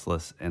little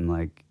restless, and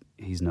like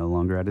he's no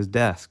longer at his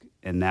desk.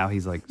 And now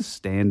he's like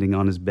standing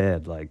on his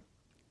bed, like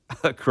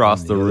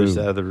across the room. Other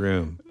side of the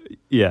room.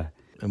 Yeah.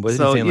 And what is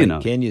he saying?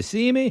 Like, can you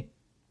see me?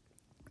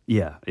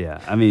 Yeah.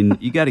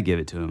 You got to give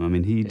it to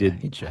him. He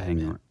did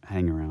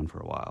hang around for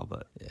a while,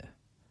 but yeah,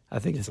 I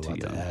think it's a lot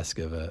young to ask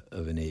of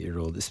an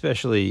 8-year-old,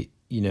 especially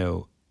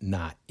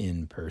not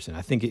in person.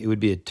 I think it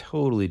would be a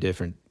totally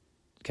different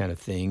kind of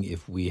thing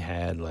if we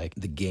had like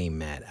the game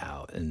mat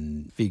out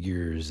and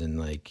figures and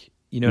like.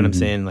 You know what I'm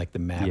saying? Like the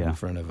map in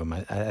front of them.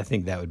 I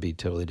think that would be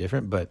totally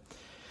different, but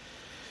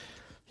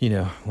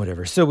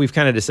whatever. So we've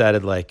kind of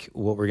decided like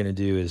what we're going to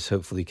do is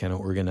hopefully kind of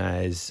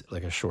organize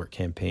like a short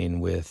campaign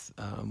with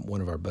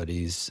one of our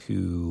buddies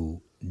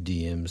who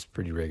DMs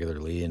pretty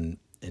regularly, and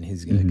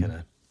he's going to kind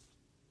of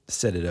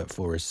set it up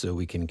for us so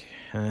we can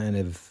kind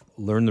of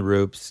learn the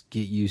ropes,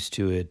 get used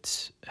to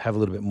it, have a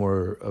little bit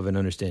more of an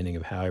understanding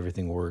of how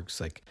everything works.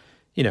 Like,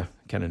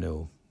 kind of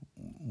know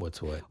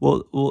what's what.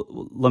 Well,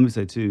 let me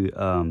say too.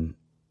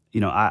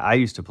 I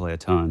used to play a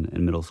ton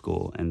in middle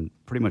school, and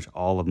pretty much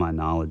all of my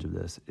knowledge of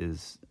this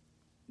is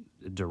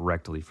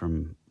directly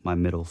from my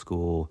middle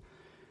school,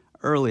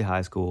 early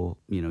high school,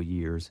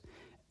 years.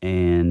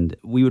 And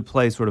we would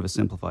play sort of a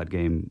simplified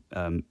game.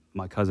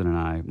 My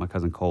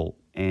cousin Colt,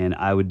 and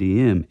I would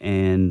DM.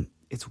 And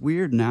it's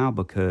weird now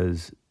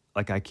because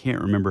I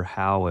can't remember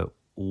how it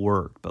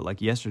worked,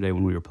 but yesterday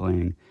when we were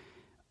playing,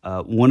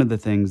 one of the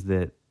things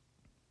that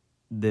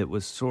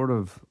was sort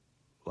of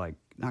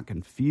not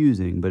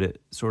confusing, but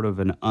it sort of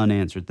an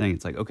unanswered thing.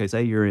 It's okay,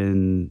 say you're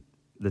in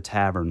the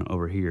tavern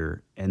over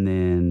here, and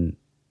then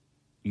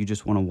you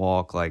just want to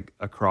walk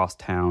across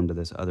town to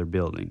this other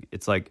building.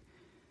 It's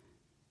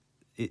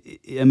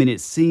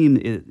it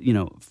seemed,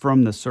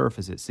 from the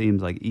surface, it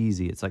seems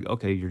easy. It's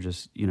okay, you're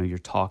just, you're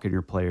talking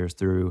your players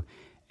through,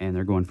 and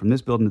they're going from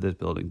this building to this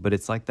building. But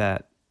it's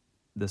that,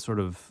 the sort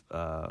of,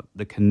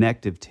 the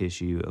connective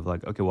tissue of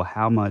okay, well,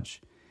 how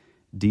much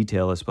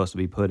detail is supposed to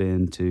be put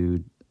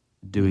into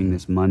doing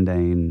this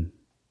mundane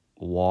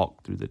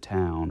walk through the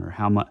town, or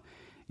how much,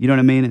 you know what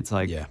I mean? It's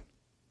yeah.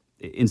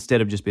 Instead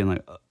of just being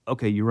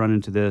okay, you run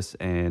into this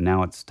and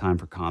now it's time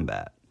for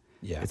combat.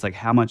 Yeah. It's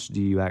how much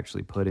do you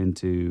actually put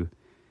into,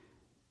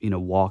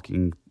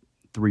 walking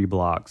 3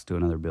 blocks to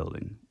another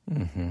building?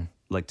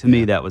 Mm-hmm. To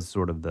me, that was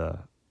sort of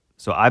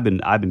so I've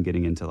been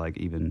getting into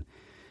even,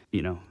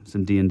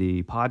 some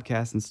D&D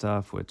podcasts and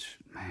stuff, which,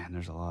 man,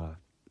 there's a lot of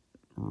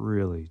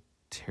really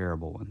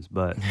terrible ones,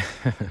 but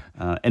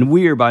and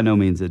we are by no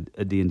means a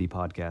D&D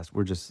podcast.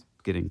 We're just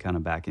getting kind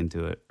of back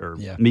into it, or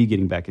me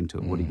getting back into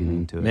it. What are you getting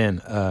into it?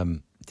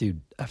 Man,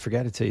 dude, I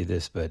forgot to tell you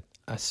this, but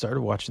I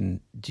started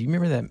watching, do you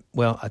remember that?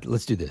 Well,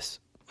 let's do this.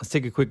 Let's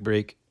take a quick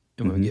break,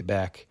 and when we get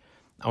back,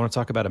 I want to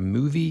talk about a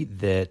movie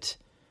that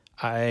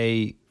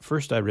I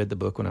read the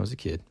book when I was a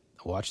kid.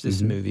 I watched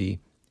this movie,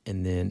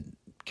 and then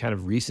kind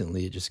of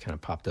recently it just kind of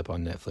popped up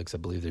on Netflix. I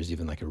believe there's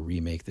even a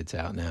remake that's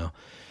out now.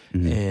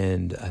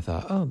 And I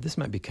thought, oh, this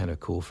might be kind of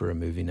cool for a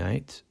movie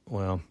night.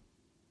 Well,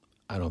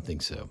 I don't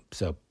think so.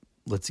 So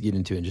let's get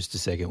into it in just a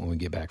second when we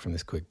get back from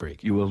this quick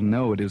break. You will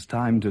know it is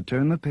time to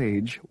turn the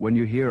page when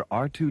you hear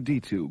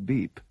R2-D2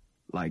 beep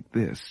like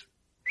this.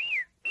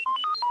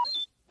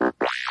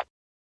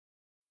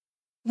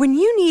 When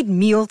you need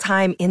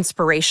mealtime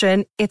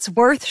inspiration, it's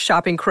worth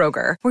shopping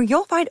Kroger, where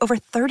you'll find over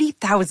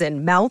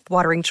 30,000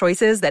 mouth-watering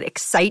choices that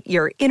excite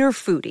your inner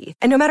foodie.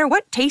 And no matter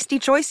what tasty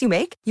choice you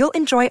make, you'll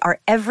enjoy our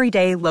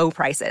everyday low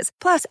prices,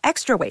 plus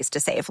extra ways to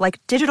save,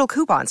 like digital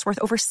coupons worth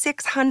over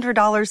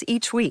 $600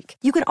 each week.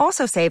 You can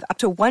also save up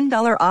to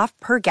 $1 off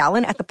per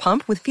gallon at the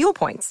pump with fuel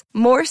points.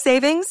 More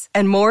savings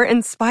and more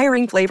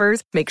inspiring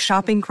flavors make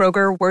shopping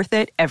Kroger worth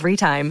it every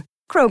time.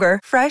 Kroger,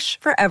 fresh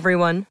for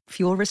everyone.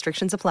 Fuel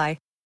restrictions apply.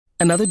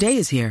 Another day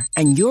is here,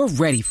 and you're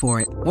ready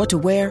for it. What to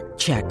wear?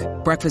 Check.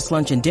 Breakfast,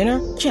 lunch, and dinner?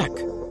 Check.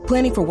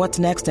 Planning for what's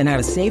next and how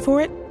to save for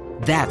it?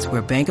 That's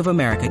where Bank of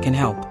America can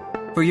help.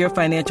 For your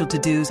financial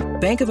to-dos,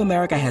 Bank of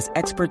America has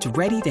experts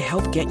ready to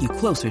help get you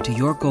closer to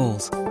your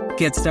goals.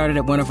 Get started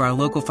at one of our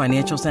local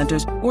financial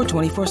centers or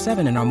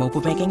 24/7 in our mobile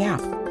banking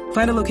app.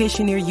 Find a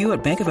location near you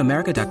at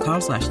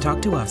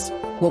bankofamerica.com/talktous.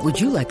 What would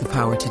you like the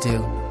power to do?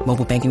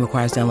 Mobile banking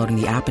requires downloading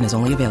the app and is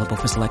only available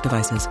for select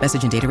devices.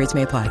 Message and data rates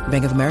may apply.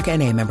 Bank of America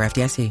N.A., member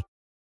FDIC.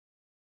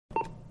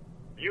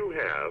 You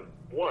have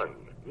one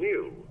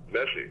new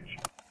message.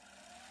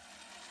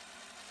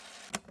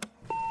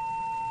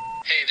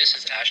 Hey, this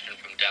is Ashton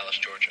from Dallas,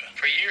 Georgia.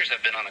 For years,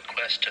 I've been on a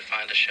quest to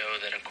find a show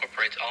that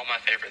incorporates all my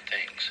favorite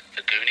things: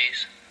 the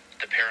Goonies,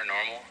 the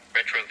paranormal,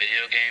 retro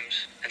video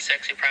games, and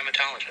sexy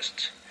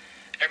primatologists.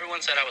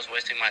 Everyone said I was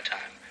wasting my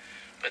time,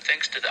 but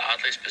thanks to the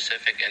oddly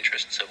specific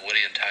interests of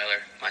Woody and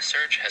Tyler, my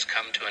search has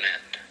come to an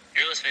end.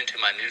 You're listening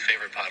to my new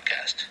favorite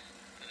podcast,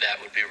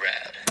 That Would Be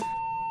Rad.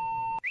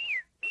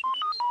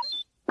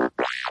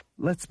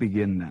 Let's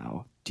begin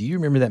now. Do you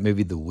remember that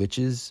movie, The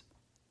Witches?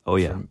 Oh,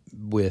 yeah.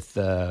 With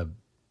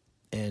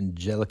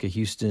Angelica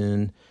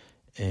Houston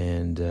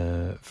and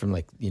from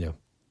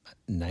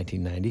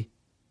 1990?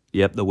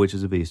 Yep, The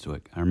Witches of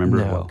Eastwick. I remember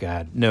it well. Oh,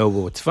 God. No,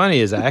 well, what's funny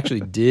is I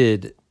actually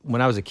did,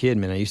 when I was a kid,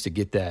 man, I used to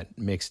get that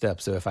mixed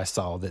up. So if I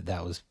saw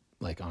that was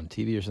on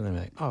TV or something, I'm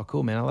like, oh,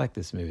 cool, man, I like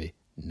this movie.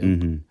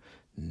 Nope,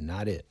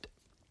 not it.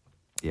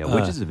 Yeah,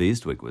 Witches of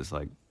Eastwick was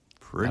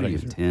pretty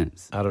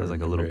intense. I don't was a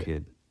little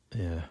kid.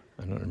 Yeah,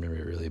 I don't remember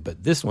it really.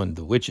 But this one,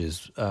 The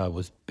Witches,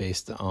 was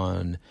based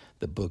on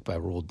the book by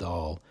Roald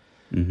Dahl.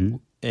 Mm-hmm.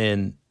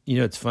 And,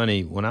 it's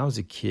funny. When I was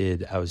a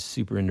kid, I was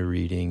super into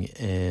reading,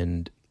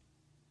 and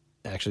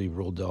actually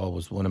Roald Dahl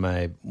was one of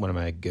my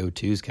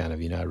go-tos kind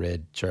of. I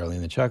read Charlie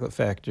and the Chocolate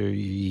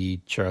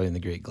Factory, Charlie and the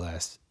Great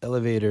Glass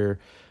Elevator,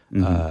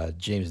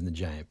 James and the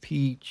Giant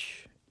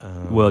Peach.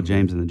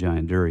 James and the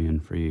Giant Durian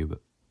for you,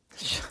 but...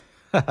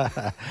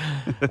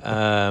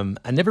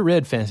 I never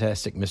read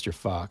Fantastic Mr.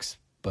 Fox,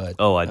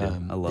 but I did.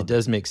 I love it.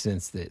 Does make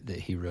sense that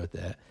he wrote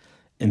that.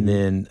 And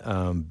then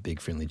Big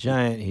Friendly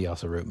Giant, he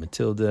also wrote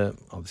Matilda,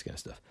 all this kind of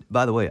stuff.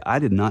 By the way, I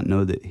did not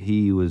know that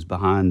he was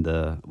behind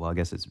I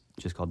guess it's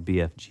just called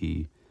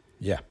BFG,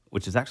 Yeah.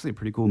 which is actually a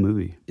pretty cool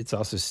movie. It's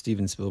also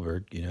Steven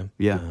Spielberg, Yeah,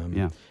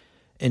 yeah.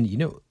 And,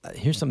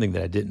 here's something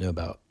that I didn't know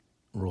about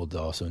Roald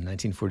Dahl. So in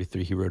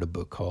 1943, he wrote a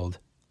book called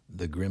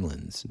The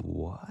Gremlins.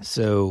 What?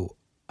 So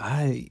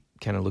I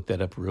kind of looked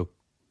that up real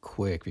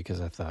quick because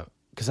I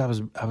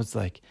was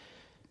like,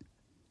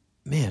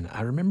 man,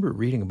 I remember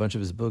reading a bunch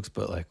of his books,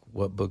 but like,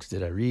 what books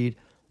did I read?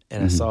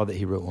 And I saw that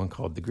he wrote one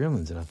called The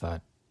Gremlins, and I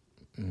thought,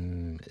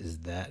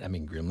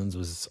 Gremlins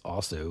was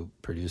also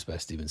produced by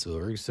Steven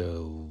Spielberg,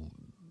 so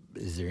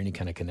is there any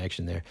kind of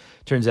connection there?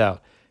 Turns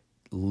out,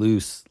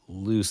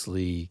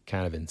 loosely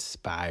kind of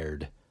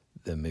inspired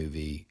the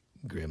movie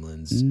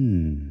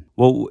Gremlins.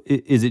 Well,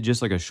 is it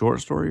just like a short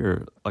story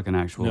or like an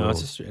actual No,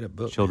 it's a straight up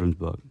book. children's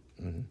book?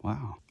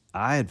 Wow.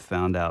 I had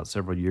found out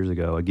several years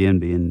ago, again,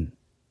 being,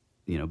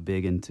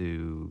 big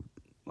into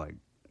like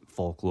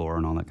folklore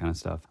and all that kind of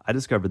stuff. I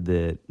discovered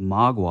that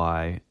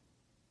Mogwai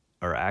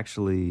are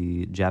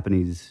actually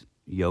Japanese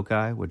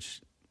yokai,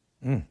 which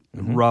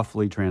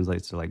roughly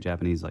translates to like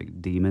Japanese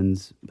like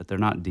demons, but they're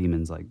not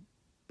demons like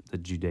the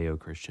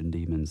Judeo-Christian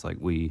demons like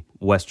we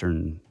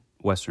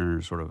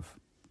Westerners sort of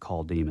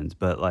call demons.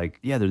 But like,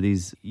 yeah, they're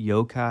these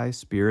yokai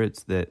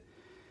spirits that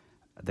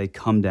they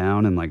come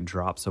down in like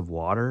drops of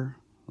water,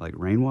 like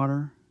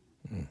rainwater.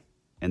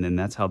 And then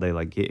that's how they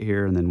like get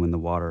here. And then when the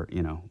water,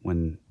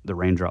 when the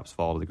raindrops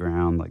fall to the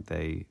ground, like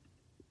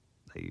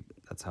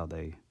that's how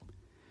they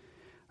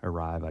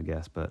arrive, I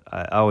guess. But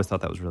I always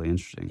thought that was really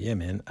interesting. Yeah,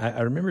 man. I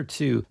remember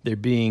too there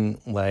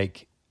being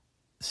like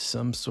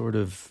some sort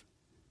of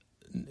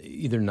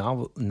either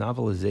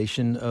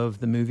novelization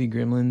of the movie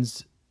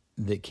Gremlins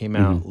that came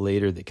out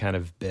later that kind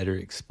of better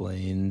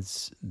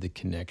explains the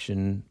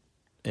connection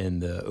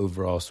and the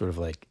overall sort of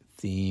like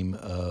theme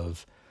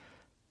of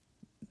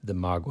the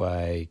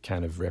Mogwai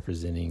kind of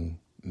representing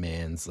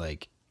man's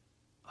like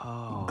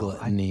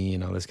gluttony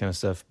and all this kind of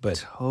stuff. But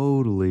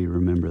totally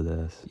remember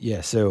this.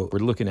 Yeah, so we're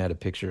looking at a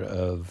picture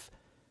of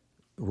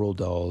Roald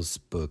Dahl's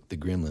book, The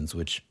Gremlins,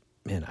 which,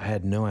 man, I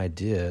had no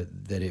idea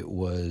that it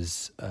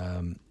was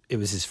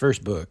his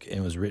first book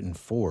and was written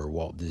for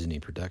Walt Disney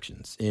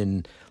Productions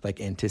in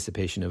like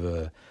anticipation of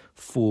a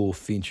full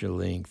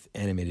feature-length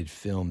animated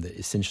film that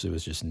essentially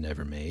was just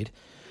never made.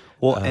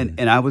 Well,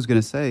 and I was going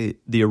to say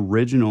the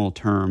original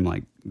term,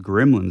 like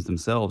gremlins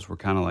themselves, were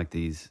kind of like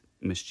these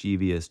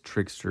mischievous,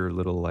 trickster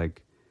little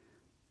like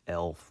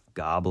elf,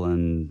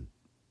 goblin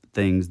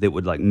things that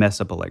would like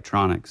mess up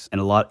electronics. And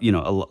a lot,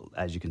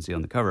 as you can see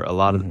on the cover, a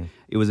lot of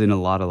it was in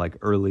a lot of like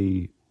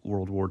early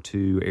World War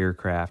II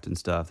aircraft and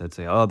stuff that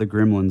say, "Oh, the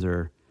gremlins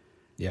are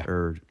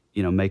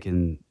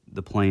making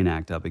the plane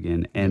act up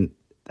again." And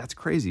that's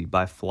crazy.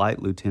 By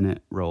Flight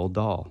Lieutenant Roald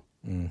Dahl.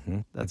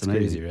 That's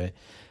amazing. Crazy, right?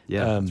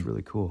 Yeah, that's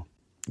really cool.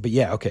 But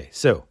yeah, okay.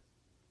 So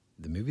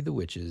the movie The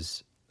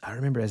Witches, I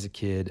remember as a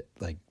kid,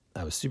 like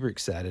I was super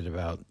excited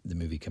about the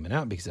movie coming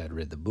out because I'd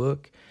read the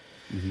book.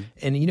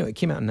 And, it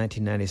came out in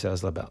 1990, so I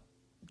was about,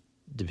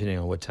 depending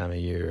on what time of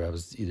year, I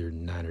was either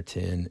 9 or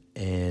 10.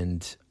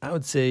 And I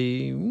would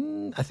say,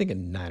 I think a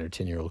 9 or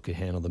 10-year-old could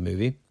handle the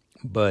movie,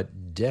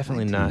 but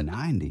definitely not.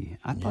 1990?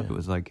 I thought it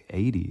was like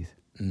 80s.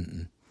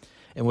 And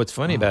what's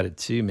funny about it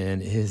too,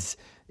 man, is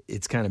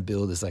it's kind of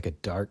billed as like a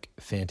dark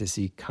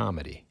fantasy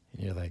comedy.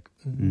 And you're like,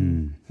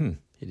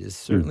 it is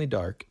certainly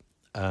dark.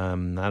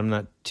 I'm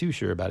not too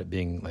sure about it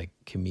being like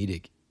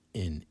comedic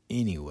in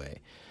any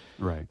way.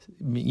 Right.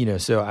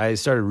 So I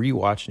started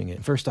rewatching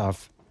it. First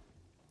off,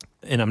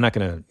 and I'm not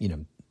going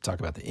to, talk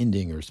about the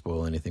ending or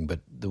spoil anything,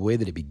 but the way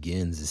that it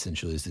begins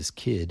essentially is this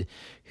kid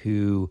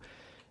who,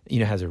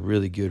 has a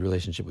really good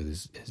relationship with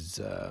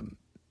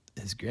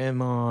his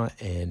grandma,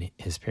 and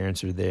his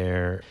parents are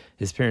there.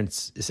 His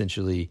parents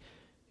essentially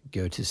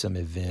go to some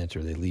event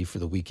or they leave for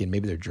the weekend.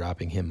 Maybe they're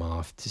dropping him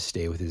off to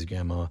stay with his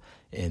grandma.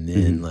 And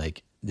then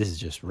like, this is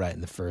just right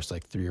in the first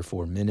like 3 or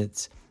 4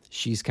 minutes,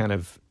 she's kind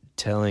of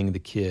telling the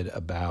kid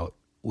about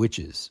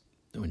witches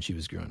when she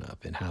was growing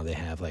up and how they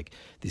have like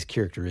these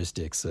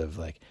characteristics of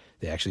like,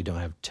 they actually don't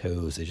have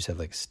toes. They just have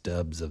like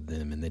stubs of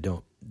them, and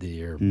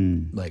they're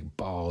like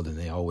bald, and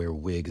they all wear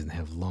wigs and they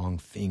have long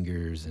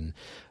fingers, and,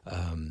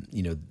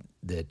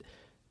 that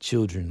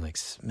children like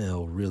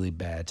smell really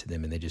bad to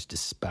them, and they just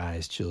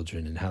despise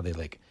children, and how they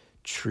like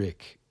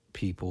trick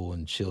people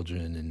and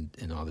children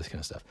and all this kind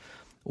of stuff.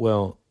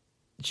 Well,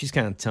 she's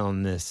kind of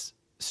telling this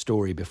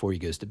story before he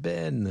goes to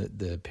bed, and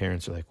the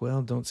parents are like,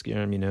 well, don't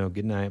scare him,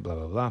 good night, blah,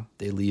 blah, blah.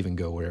 They leave and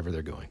go wherever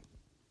they're going.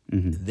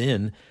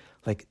 Then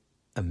like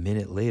a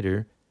minute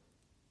later,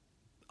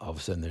 all of a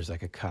sudden there's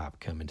like a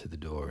cop coming to the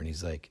door, and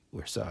he's like,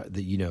 we're sorry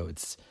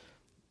that,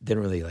 they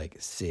don't really like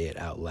say it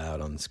out loud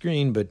on the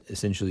screen, but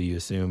essentially you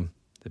assume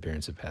the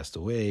parents have passed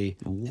away.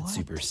 What? It's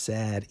super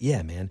sad.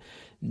 Yeah, man.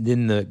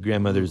 Then the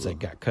grandmother's like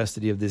got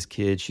custody of this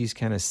kid. She's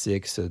kind of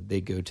sick, so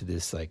they go to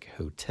this like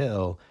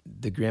hotel.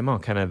 The grandma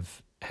kind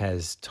of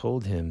has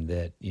told him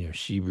that,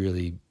 she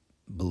really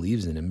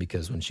believes in him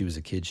because when she was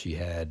a kid, she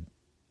had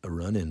a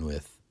run-in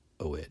with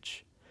a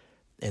witch.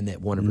 And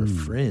that one of her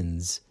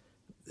friends,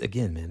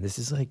 again, man, this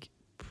is like,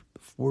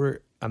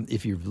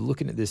 if you're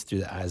looking at this through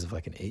the eyes of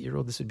like an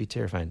 8-year-old, this would be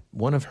terrifying.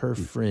 One of her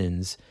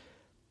friends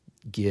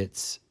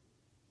gets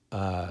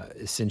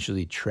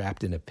essentially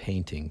trapped in a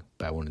painting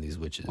by one of these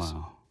witches.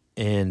 Wow.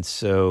 And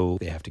so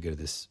they have to go to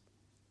this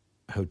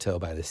hotel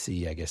by the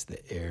sea. I guess the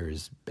air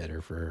is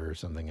better for her or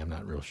something. I'm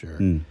not real sure.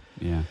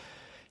 Yeah.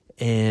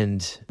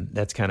 And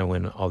that's kind of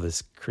when all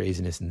this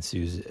craziness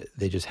ensues.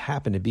 They just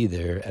happen to be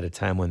there at a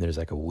time when there's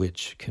like a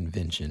witch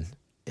convention,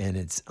 and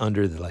it's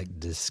under the like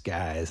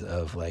disguise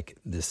of like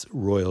this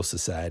Royal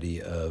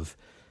Society of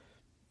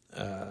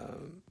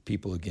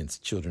people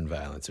against children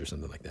violence or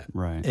something like that.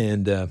 Right.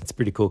 And it's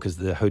pretty cool because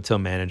the hotel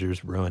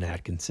manager's Rowan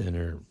Atkinson,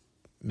 or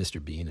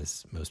Mr. Bean,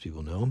 as most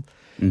people know him.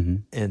 Mm-hmm.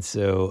 And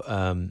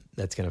so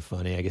that's kind of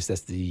funny. I guess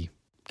that's the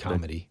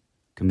comedy.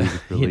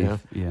 Comedic relief. You know?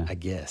 Yeah. I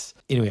guess.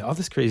 Anyway, all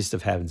this crazy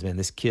stuff happens, man.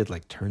 This kid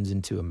like turns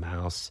into a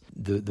mouse.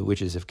 The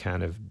witches have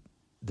kind of,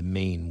 the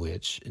main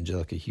witch,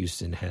 Angelica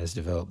Houston, has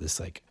developed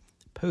this like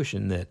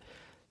potion that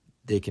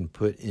they can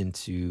put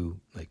into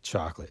like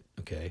chocolate,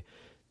 okay?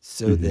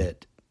 So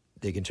that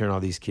they can turn all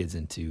these kids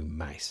into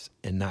mice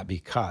and not be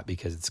caught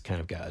because it's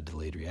kind of got a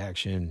delayed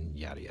reaction,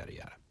 yada, yada,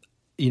 yada.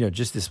 You know,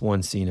 just this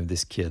one scene of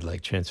this kid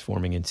like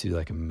transforming into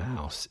like a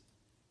mouse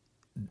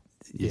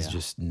is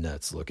just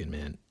nuts looking,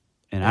 man.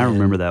 And I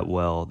remember that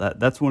well.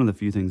 That's one of the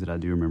few things that I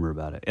do remember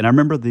about it. And I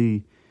remember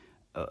the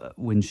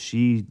when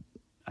she,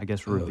 I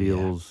guess,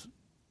 reveals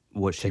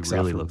what she takes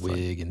really off her looks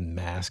wig like. and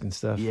mask and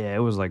stuff. Yeah, it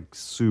was like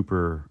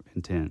super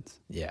intense.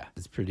 Yeah,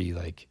 it's pretty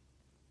like,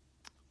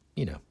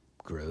 you know,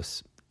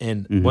 gross.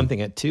 And one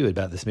thing too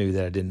about this movie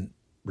that I didn't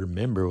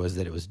remember was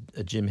that it was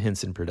a Jim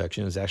Henson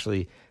production. It was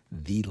actually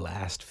the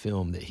last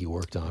film that he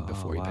worked on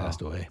before he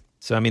passed away.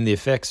 So I mean, the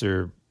effects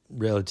are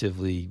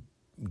relatively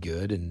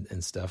good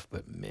and stuff,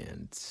 but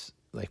man, it's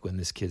like when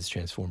this kid's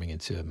transforming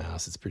into a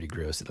mouse, it's pretty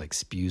gross. It like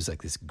spews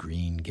like this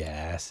green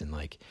gas and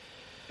like,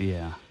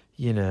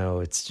 you know,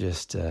 it's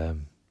just.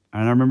 And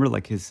I remember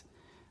like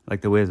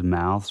the way his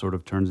mouth sort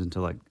of turns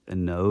into like a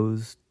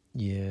nose.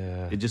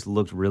 Yeah, it just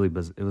looked really.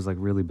 It was like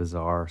really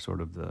bizarre,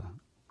 sort of the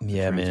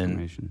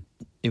transformation.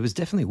 Man. It was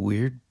definitely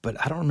weird, but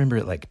I don't remember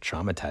it like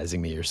traumatizing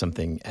me or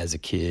something as a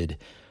kid.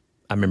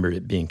 I remember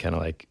it being kind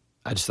of like,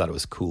 I just thought it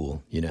was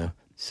cool, you know.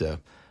 So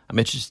I'm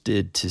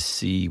interested to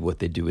see what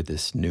they do with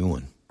this new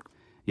one.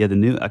 Yeah,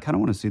 I kind of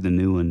want to see the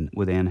new one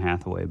with Anne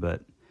Hathaway,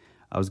 but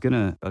I was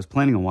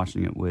planning on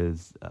watching it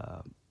with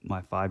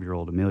my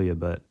 5-year-old Amelia,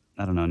 but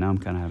I don't know. Now I'm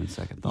kind of having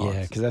second thoughts.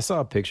 Yeah, because I saw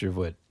a picture of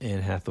what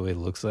Anne Hathaway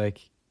looks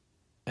like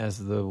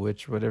as the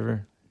witch,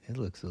 whatever. It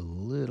looks a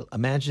little.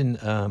 Imagine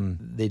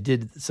they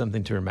did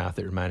something to her mouth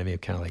that reminded me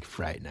of kind of like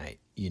Fright Night,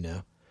 you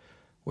know,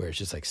 where it's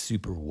just like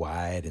super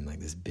wide and like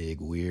this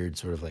big, weird,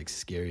 sort of like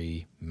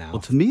scary mouth.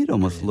 Well, to me, it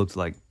almost looked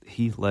like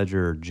Heath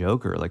Ledger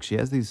Joker. Like she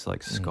has these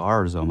like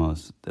scars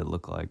almost that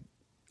look like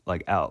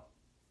out,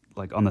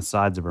 like on the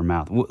sides of her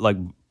mouth, like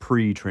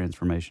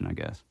pre-transformation, I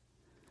guess.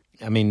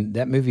 I mean,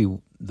 that movie,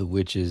 The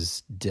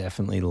Witches,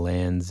 definitely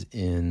lands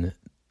in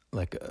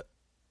like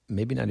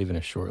maybe not even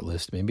a short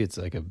list. Maybe it's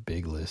like a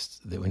big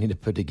list that we need to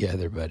put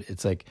together. But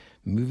it's like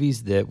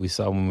movies that we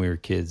saw when we were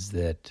kids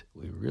that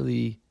we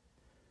really,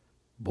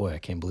 boy, I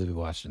can't believe we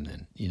watched them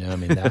then. You know, I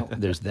mean,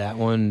 there's that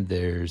one.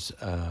 There's,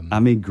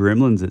 I mean,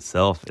 Gremlins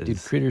itself is. Dude,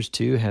 Critters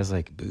 2 has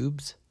like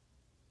boobs.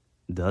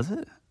 Does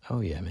it? Oh,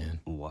 yeah, man.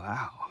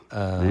 Wow.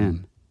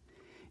 Man.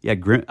 Yeah,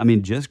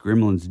 just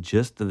Gremlins,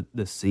 just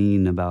the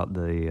scene about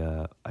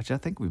the, actually, I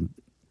think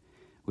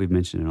we've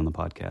mentioned it on the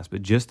podcast,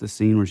 but just the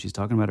scene where she's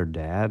talking about her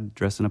dad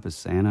dressing up as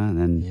Santa and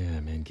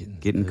then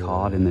getting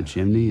caught in the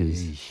chimney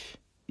is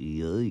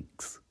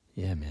yikes.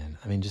 Yeah, man.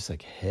 I mean, just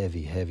like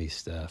heavy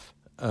stuff.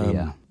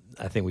 Yeah.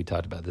 I think we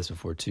talked about this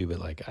before too, but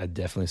like I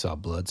definitely saw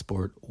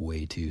Bloodsport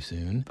way too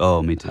soon.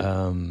 Oh, me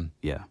too.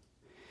 Yeah.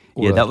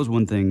 Yeah, that was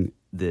one thing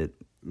that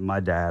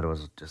my dad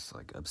was just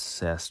like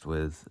obsessed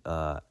with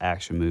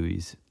action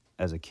movies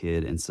as a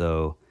kid. And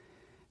so,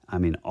 I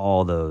mean,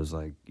 all those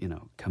like, you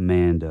know,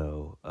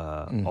 Commando,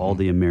 all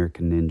the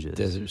American Ninjas.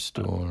 Desert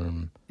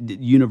Storm.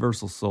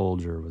 Universal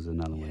Soldier was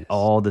another one.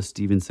 All the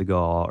Steven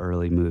Seagal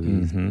early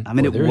movies. I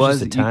mean, there was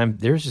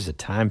just a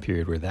time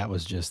period where that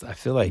was just, I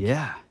feel like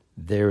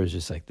there was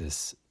just like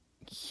this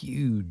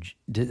huge,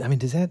 I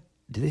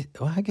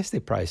guess they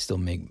probably still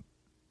make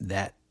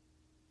that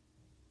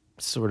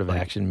sort of like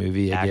action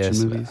movie, I guess.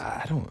 Movies?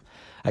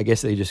 I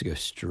guess they just go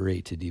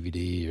straight to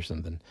DVD or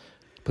something.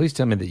 Please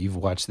tell me that you've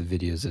watched the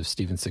videos of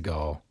Steven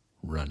Seagal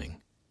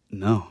running.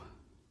 No.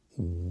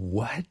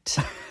 What?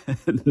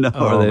 No,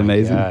 are they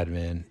amazing? Oh my God,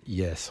 man.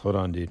 Yes. Hold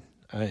on, dude.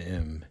 I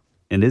am.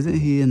 And isn't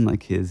he in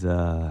like his,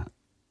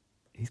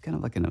 he's kind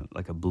of like in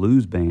a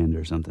blues band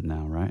or something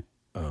now, right?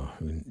 Oh,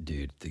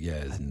 dude, the guy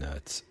is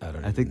nuts.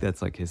 I think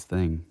that's like his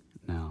thing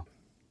now.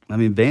 I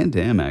mean, Van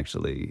Damme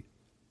actually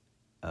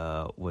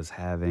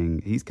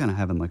he's kind of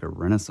having like a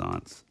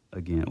renaissance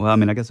again. Well, I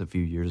mean, I guess a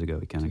few years ago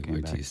he kind of came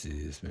wait back. Till you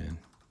see this, man.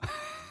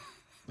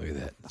 Look at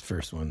that. The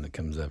first one that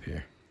comes up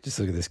here. Just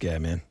look at this guy,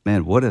 man.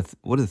 Man, what a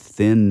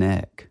thin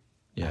neck.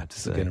 Yeah,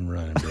 just look at him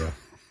running, bro.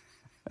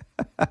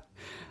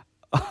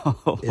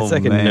 Oh, it's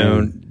like a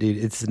known, dude,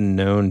 it's a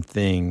known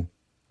thing.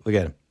 Look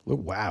at him.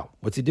 Look, wow.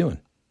 What's he doing?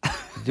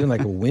 He's doing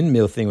like a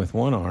windmill thing with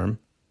one arm.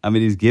 I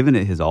mean, he's giving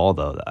it his all,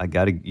 though. You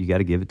got to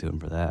give it to him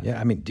for that. Yeah,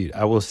 I mean, dude,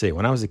 I will say,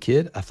 when I was a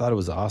kid, I thought it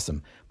was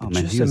awesome. But Oh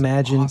man, just he was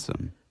imagine,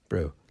 awesome.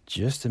 bro.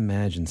 Just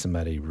imagine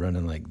somebody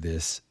running like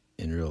this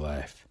in real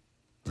life.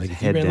 Like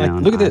if you Head ran down,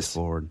 like, look at eyes this.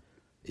 forward.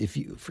 If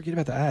you forget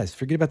about the eyes,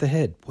 forget about the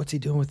head. What's he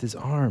doing with his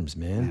arms,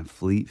 man? Man,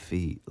 fleet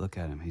feet. Look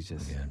at him. He's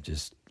just. Yeah, I'm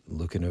just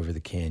looking over the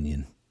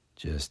canyon.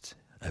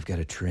 I've got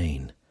to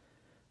train.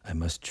 I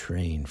must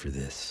train for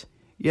this.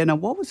 Yeah. Now,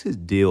 what was his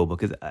deal?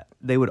 Because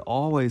they would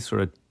always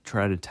sort of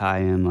try to tie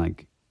in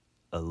like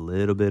a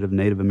little bit of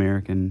Native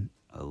American,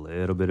 a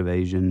little bit of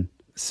Asian.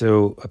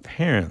 So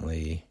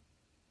apparently,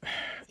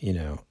 you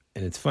know,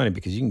 and it's funny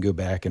because you can go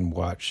back and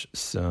watch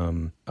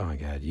some. Oh my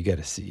God, you got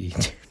to see.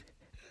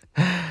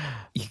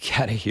 You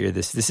got to hear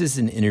this. This is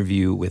an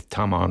interview with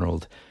Tom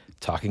Arnold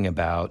talking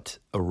about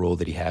a role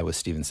that he had with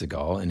Steven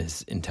Seagal and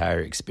his entire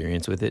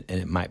experience with it. And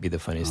it might be the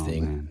funniest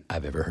thing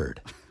I've ever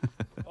heard.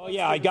 Oh,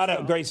 yeah, I got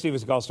a great Steven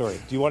Seagal story.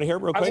 Do you want to hear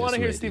it real quick? I want to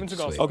hear Steven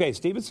Seagal. Okay,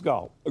 Steven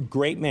Seagal, a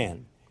great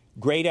man.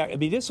 Great actor. I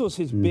mean, this was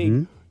his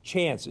big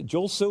chance.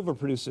 Joel Silver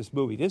produced this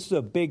movie. This is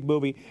a big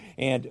movie.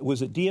 And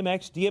was it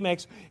DMX?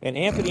 DMX and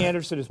Anthony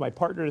Anderson is my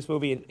partner in this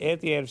movie. And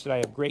Anthony Anderson and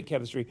I have great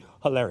chemistry.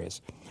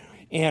 Hilarious.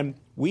 And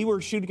we were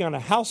shooting on a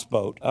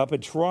houseboat up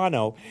in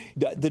Toronto.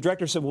 The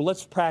director said, well,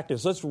 let's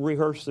practice. Let's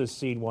rehearse this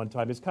scene one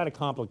time. It's kind of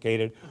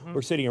complicated.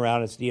 We're sitting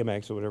around. It's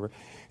DMX or whatever.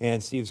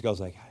 And Steve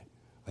Seagal's like,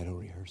 I don't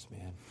rehearse,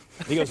 man.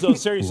 He goes, no,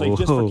 seriously,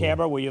 just for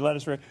camera, will you let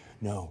us rehearse?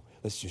 No,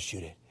 let's just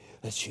shoot it.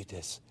 Let's shoot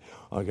this.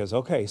 Oh, he goes,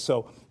 okay.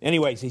 So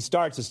anyways, he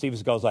starts, and Steven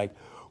Seagal's like,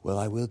 well,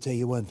 I will tell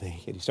you one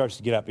thing. And he starts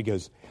to get up. He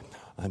goes,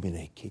 I'm going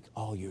to kick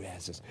all your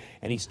asses.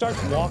 And he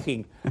starts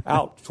walking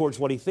out towards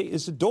what he thinks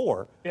is a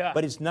door,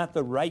 but it's not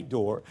the right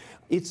door.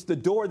 It's the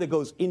door that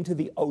goes into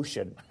the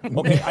ocean.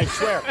 Okay, I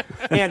swear.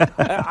 And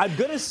I'm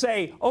going to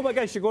say, oh my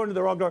gosh, you're going to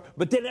the wrong door.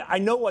 But then I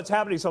know what's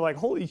happening, so I'm like,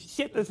 holy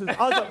shit, this is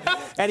awesome.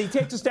 And he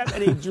takes a step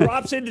and he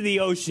drops into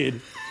the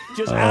ocean.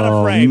 Just out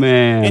of frame.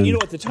 Man. And you know,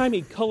 at the time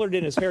he colored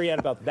in his hair, he had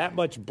about that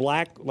much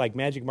black, like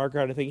magic marker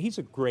kind of thing. He's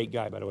a great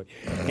guy, by the way.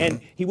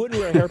 And he wouldn't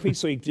wear a hairpiece,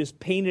 so he just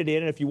painted in.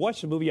 And if you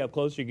watch the movie up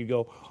close, you could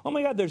go, oh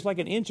my God, there's like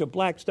an inch of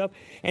black stuff.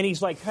 And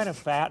he's like kind of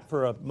fat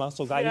for a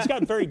muscle guy. He's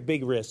got very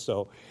big wrists,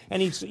 so.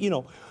 And he's, you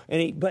know,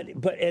 and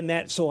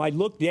he, so I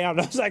looked down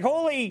and I was like,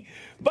 holy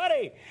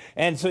buddy.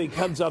 And so he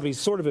comes up, he's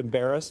sort of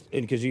embarrassed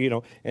because, you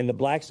know, and the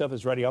black stuff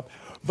is ready up.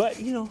 But,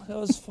 you know, that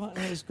was fun.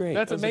 That was great.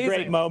 That's amazing. A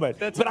great moment.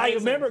 But amazing. I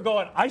remember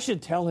going, I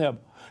should tell him.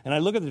 And I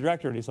look at the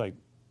director and he's like,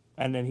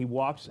 and then he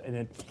walks and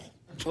then,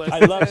 I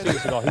love Steven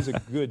Seagal. He's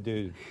a good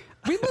dude.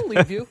 We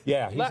believe you.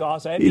 Yeah, he's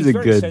awesome. And He's a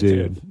very good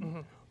sensitive.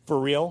 dude. For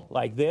real,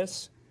 like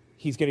this,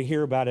 he's going to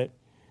hear about it.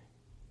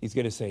 He's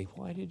going to say,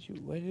 why did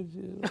you?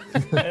 And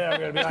I'm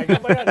going to be like, oh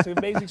my God, it's an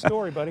amazing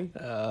story, buddy.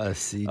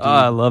 See, dude. Oh,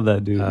 I love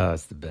that dude.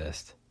 It's the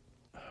best.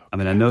 I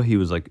mean, I know he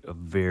was like a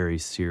very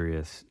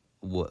serious,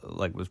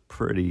 was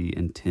pretty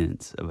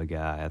intense of a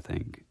guy, I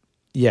think.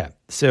 Yeah,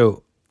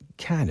 so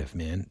kind of,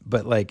 man.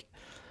 But like,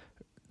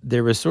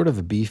 there was sort of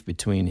a beef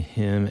between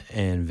him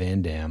and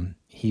Van Damme.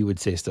 He would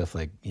say stuff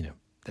like, you know,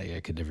 that guy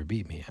could never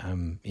beat me.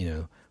 I'm, you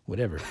know,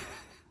 whatever.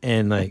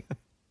 And like,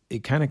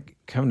 it kind of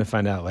come to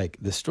find out, like,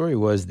 the story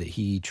was that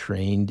he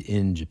trained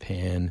in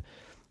Japan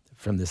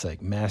from this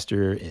like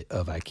master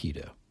of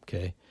Aikido,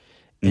 okay?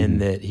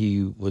 And that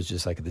he was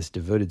just like this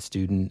devoted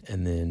student,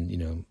 and then, you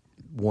know,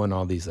 won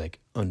all these like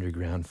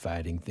underground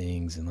fighting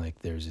things. And like,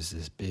 there's just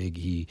this big,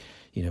 he,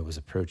 you know, was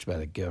approached by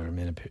the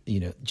government, you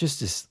know, just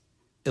this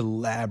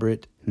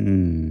elaborate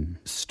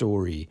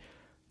story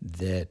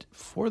that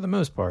for the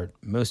most part,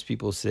 most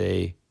people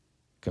say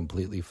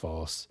completely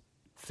false,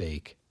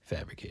 fake,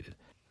 fabricated.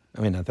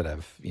 I mean, not that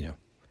I've, you know,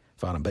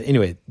 fought him, but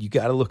anyway, you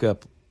got to look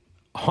up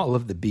all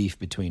of the beef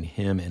between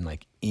him and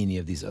like any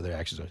of these other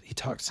action stars. He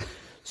talks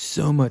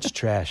so much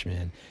trash,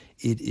 man.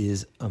 It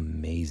is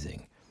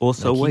amazing. Well,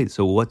 so Like, wait,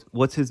 so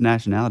what's his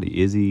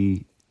nationality? Is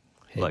he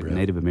like bro.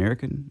 Native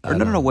American? Or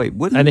no, wait.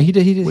 I know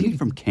Wasn't he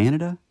from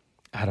Canada?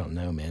 I don't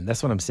know, man.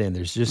 That's what I'm saying.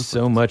 There's just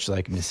so much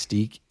like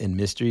mystique and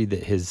mystery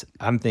that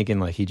I'm thinking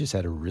like he just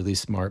had a really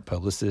smart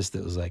publicist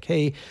that was like,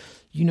 hey,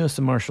 you know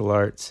some martial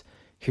arts.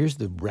 Here's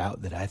the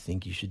route that I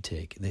think you should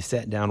take. And they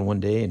sat down one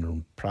day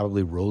and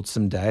probably rolled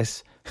some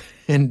dice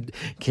and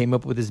came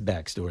up with his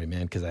backstory,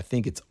 man, because I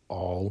think it's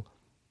all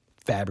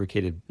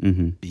fabricated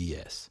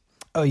BS.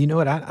 Oh, you know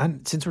what?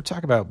 Since we're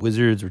talking about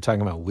wizards, we're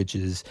talking about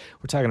witches,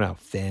 we're talking about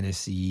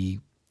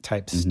fantasy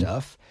type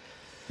stuff.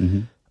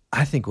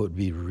 I think what would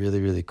be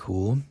really, really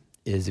cool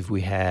is if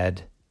we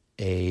had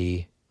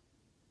a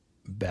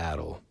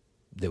battle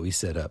that we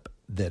set up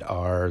that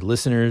our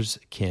listeners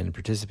can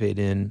participate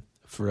in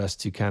for us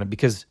to kind of,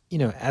 because, you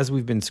know, as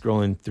we've been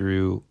scrolling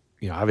through,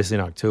 you know, obviously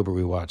in October,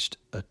 we watched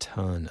a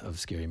ton of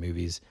scary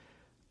movies.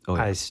 Oh,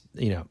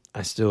 yeah.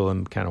 I still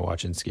am kind of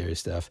watching scary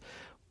stuff,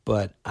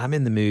 but I'm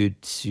in the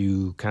mood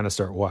to kind of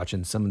start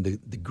watching some of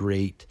the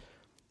great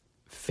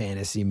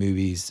fantasy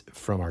movies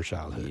from our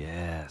childhood.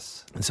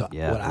 Yes. And so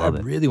what I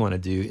really want to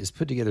do is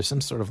put together some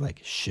sort of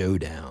like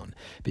showdown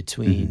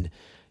between,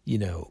 you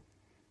know,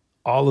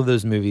 all of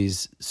those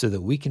movies so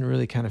that we can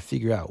really kind of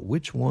figure out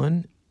which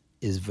one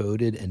is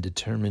voted and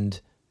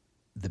determined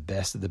the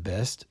best of the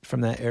best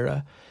from that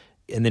era,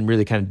 and then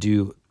really kind of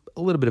do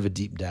a little bit of a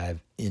deep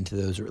dive into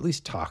those, or at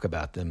least talk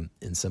about them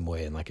in some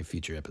way in like a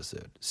future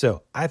episode.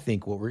 So I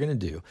think what we're going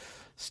to do,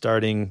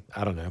 starting,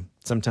 I don't know,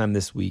 sometime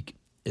this week,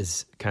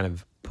 is kind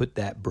of put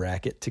that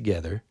bracket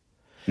together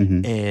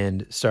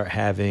and start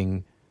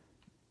having,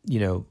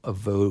 a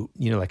vote,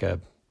 like a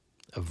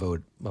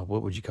vote. Well,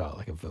 what would you call it?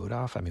 Like a vote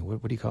off? I mean,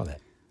 what do you call that?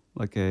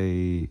 Like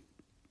I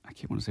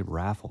can't want to say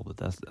raffle,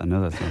 but I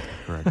know that's not the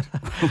correct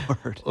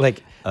word.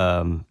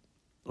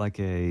 Like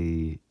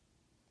a.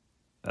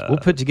 We'll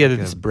put together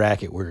this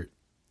bracket where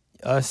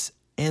us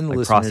and the like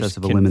listeners process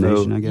of can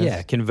elimination, vote, I guess.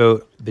 Yeah, can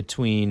vote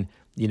between,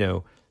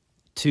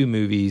 two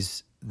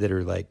movies that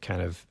are like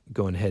kind of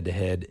going head to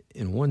head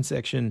in one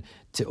section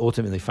to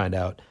ultimately find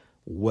out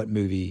what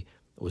movie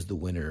was the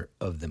winner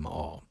of them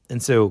all.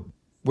 And so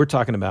we're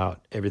talking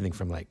about everything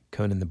from like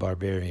Conan the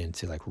Barbarian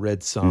to like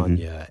Red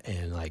Sonja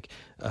and like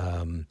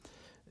Krull.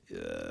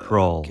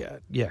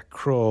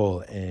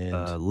 Krull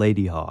and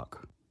Lady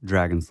Hawk,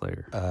 Dragon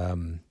Slayer.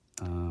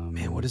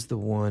 man, what is the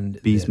one?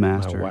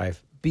 Beastmaster. That my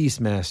wife,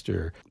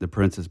 Beastmaster. The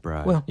Princess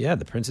Bride. Well, yeah,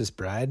 The Princess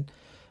Bride.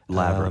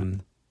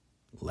 Labyrinth.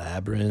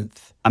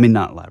 Labyrinth. I mean,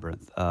 not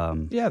Labyrinth.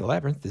 Yeah, the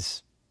Labyrinth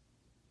is,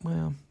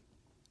 well,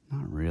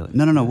 not really.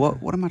 No.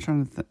 What am I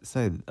trying to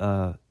say?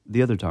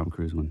 The other Tom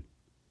Cruise one.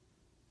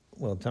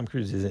 well, Tom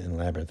Cruise isn't in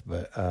Labyrinth,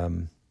 but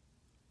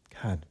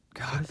God,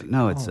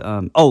 no, it's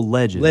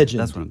Legend. Legend.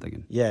 That's what I'm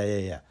thinking.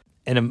 Yeah.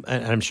 And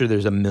I'm sure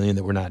there's a million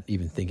that we're not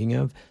even thinking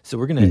of. So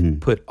we're going to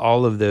put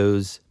all of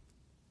those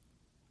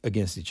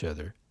against each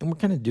other. And we're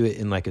going to do it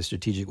in like a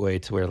strategic way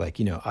to where like,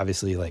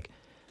 obviously like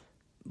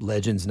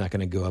Legend's not going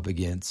to go up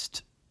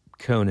against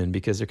Conan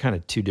because they're kind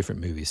of two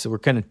different movies. So we're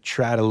going to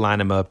try to line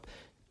them up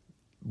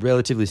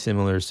relatively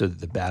similar so that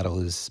the battle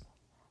is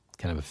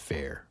kind of a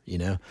fair,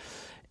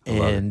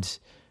 and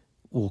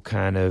we'll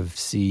kind of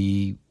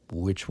see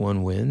which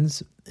one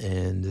wins.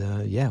 And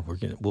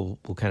we'll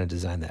kind of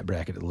design that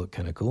bracket to look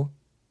kind of cool.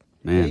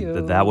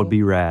 Man, that would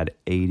be rad.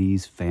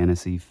 80s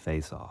fantasy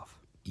face-off.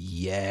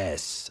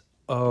 Yes.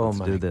 Oh, Let's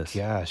do this.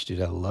 Gosh,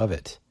 dude, I love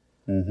it.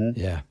 Mm-hmm.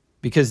 Yeah.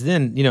 Because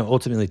then,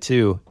 ultimately,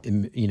 too,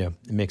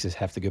 it makes us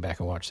have to go back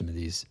and watch some of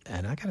these.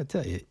 And I got to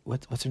tell you,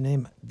 what's her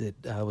name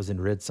that was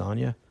in Red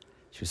Sonja?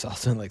 She was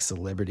also in, like,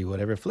 Celebrity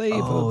whatever.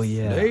 Flav. Oh,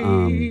 yeah.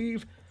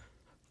 Flav.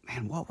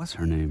 Man, what was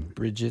her name?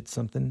 Bridget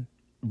something?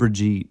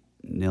 Brigitte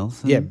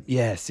Nielsen? Yeah,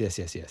 yes.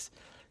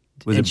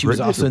 And she was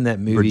also in that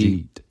movie.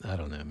 Brigitte? I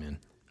don't know, man.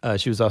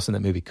 She was also in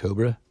that movie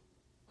Cobra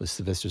with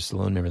Sylvester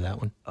Stallone. Remember that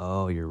one?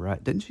 Oh, you're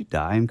right. Didn't she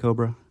die in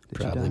Cobra?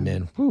 Probably,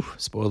 man. Whew,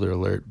 spoiler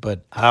alert.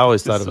 But I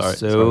always thought it was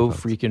so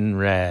freaking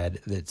rad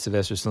that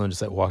Sylvester Stallone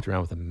just like walked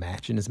around with a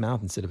match in his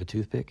mouth instead of a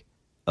toothpick.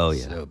 Oh,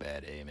 yeah. So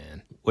bad,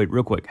 man. Wait,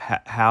 real quick.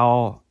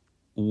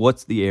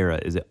 What's the era?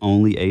 Is it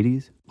only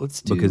 80s?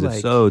 Let's do because like,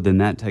 if so, then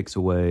that takes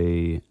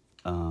away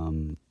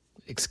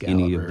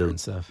Excalibur any of the and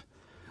stuff.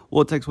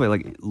 Well, it takes away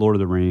like Lord of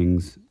the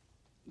Rings,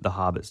 the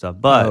Hobbit stuff.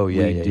 But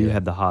we do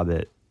have the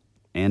Hobbit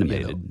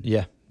animated.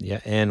 Yeah,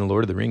 and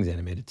Lord of the Rings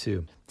animated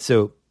too.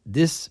 So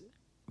this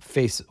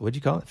what'd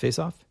you call it? Face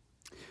Off?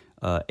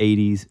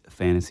 80s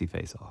fantasy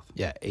face off.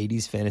 Yeah,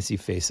 80s fantasy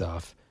face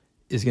off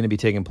is going to be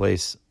taking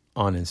place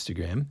on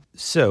Instagram.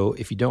 So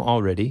if you don't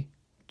already,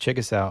 check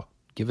us out.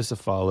 Give us a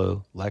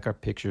follow, like our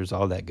pictures,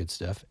 all that good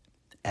stuff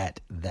at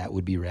That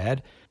Would Be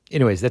Rad.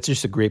 Anyways, that's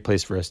just a great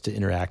place for us to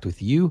interact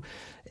with you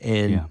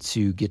and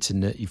to get to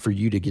know, for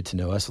you to get to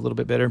know us a little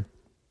bit better.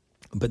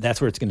 But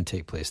that's where it's going to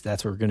take place.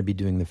 That's where we're going to be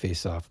doing the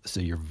face-off, so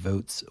your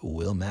votes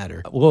will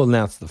matter. We'll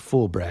announce the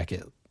full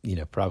bracket,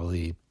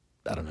 probably,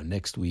 I don't know,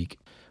 next week.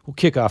 We'll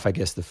kick off, I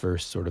guess, the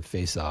first sort of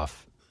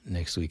face-off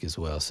next week as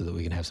well so that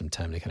we can have some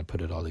time to kind of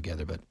put it all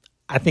together. But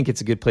I think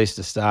it's a good place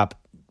to stop.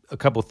 A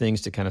couple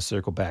things to kind of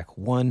circle back.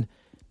 One,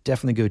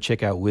 definitely go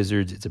check out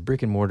Wizards. It's a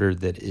brick and mortar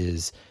that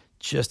is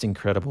just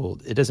incredible.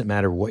 It doesn't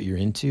matter what you're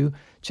into.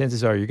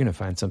 Chances are you're going to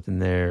find something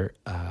there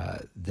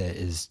that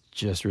is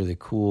just really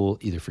cool,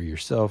 either for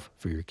yourself,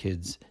 for your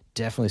kids.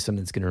 Definitely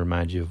something that's going to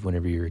remind you of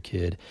whenever you were a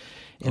kid.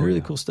 And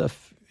really cool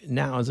stuff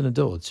now as an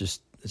adult. It's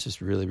just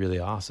really, really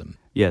awesome.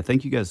 Yeah,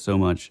 thank you guys so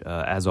much,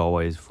 as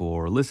always,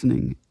 for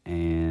listening.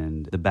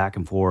 And the back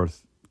and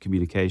forth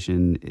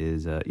communication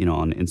is,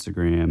 on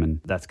Instagram,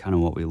 and that's kind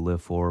of what we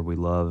live for. We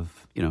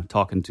love,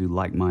 talking to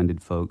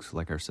like-minded folks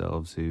like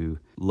ourselves who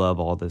love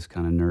all this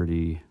kind of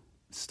nerdy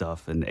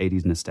stuff and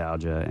 80s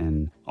nostalgia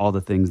and all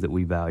the things that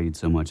we valued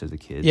so much as a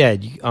kid. Yeah,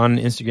 on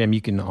Instagram,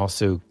 you can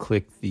also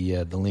click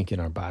the link in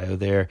our bio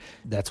there.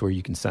 That's where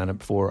you can sign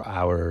up for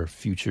our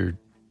future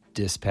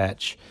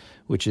dispatch,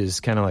 which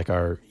is kind of like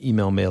our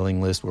email mailing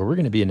list where we're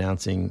going to be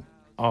announcing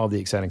all the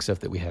exciting stuff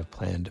that we have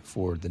planned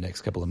for the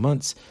next couple of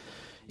months,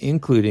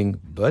 including,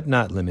 but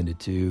not limited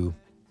to,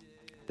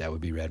 That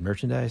Would Be Rad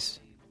merchandise,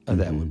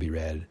 That Would Be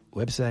Rad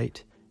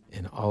website,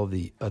 and all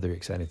the other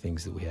exciting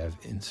things that we have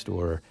in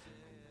store.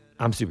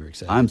 I'm super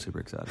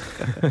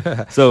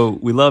excited. So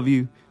we love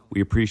you.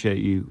 We appreciate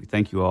you. We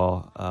thank you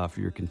all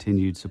for your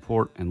continued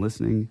support and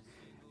listening.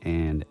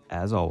 And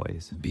as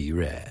always, be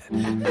rad.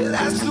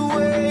 That's the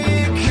way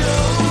it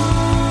goes.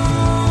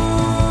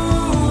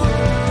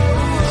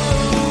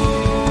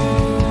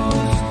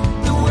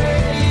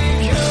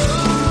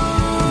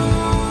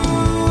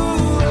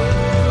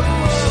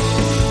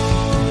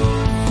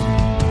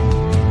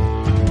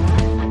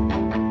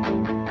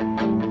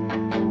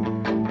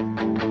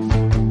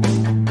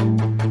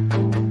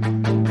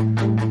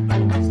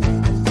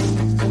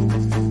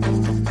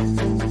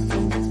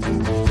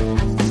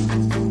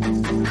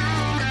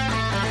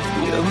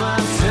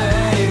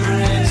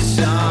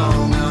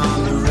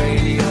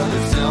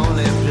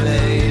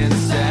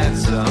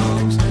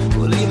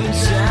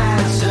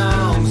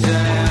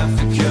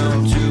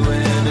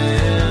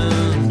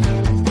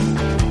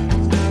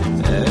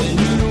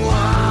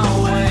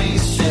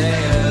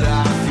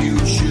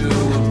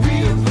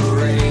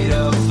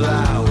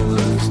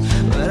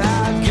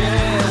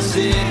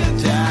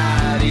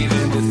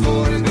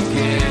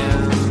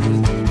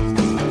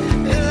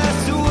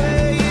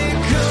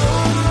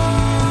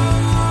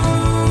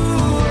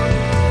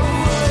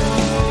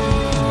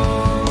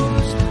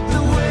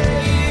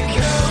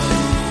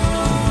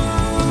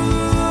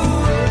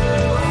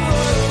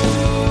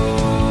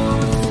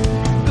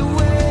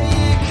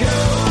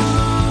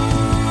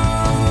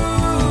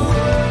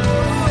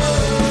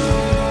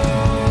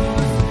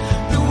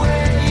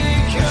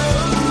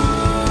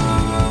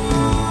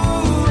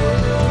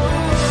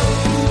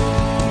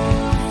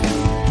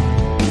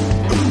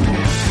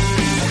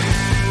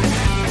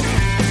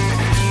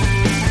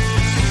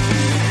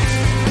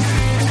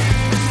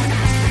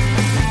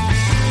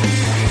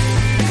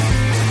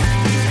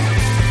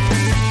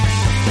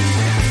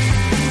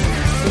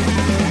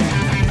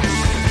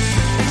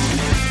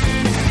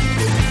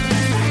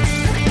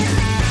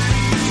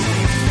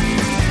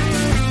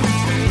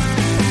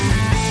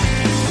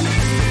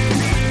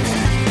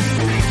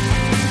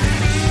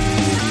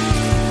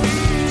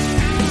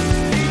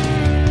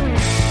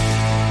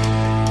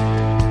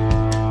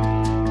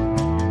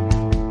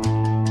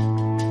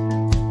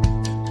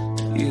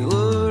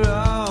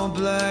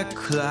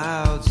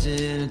 Clouds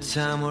in a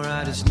time where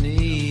I just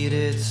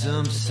needed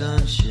some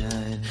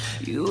sunshine.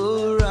 You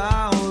were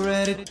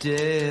already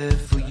dead,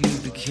 for you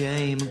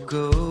became a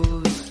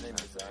ghost.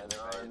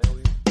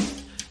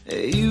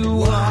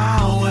 You are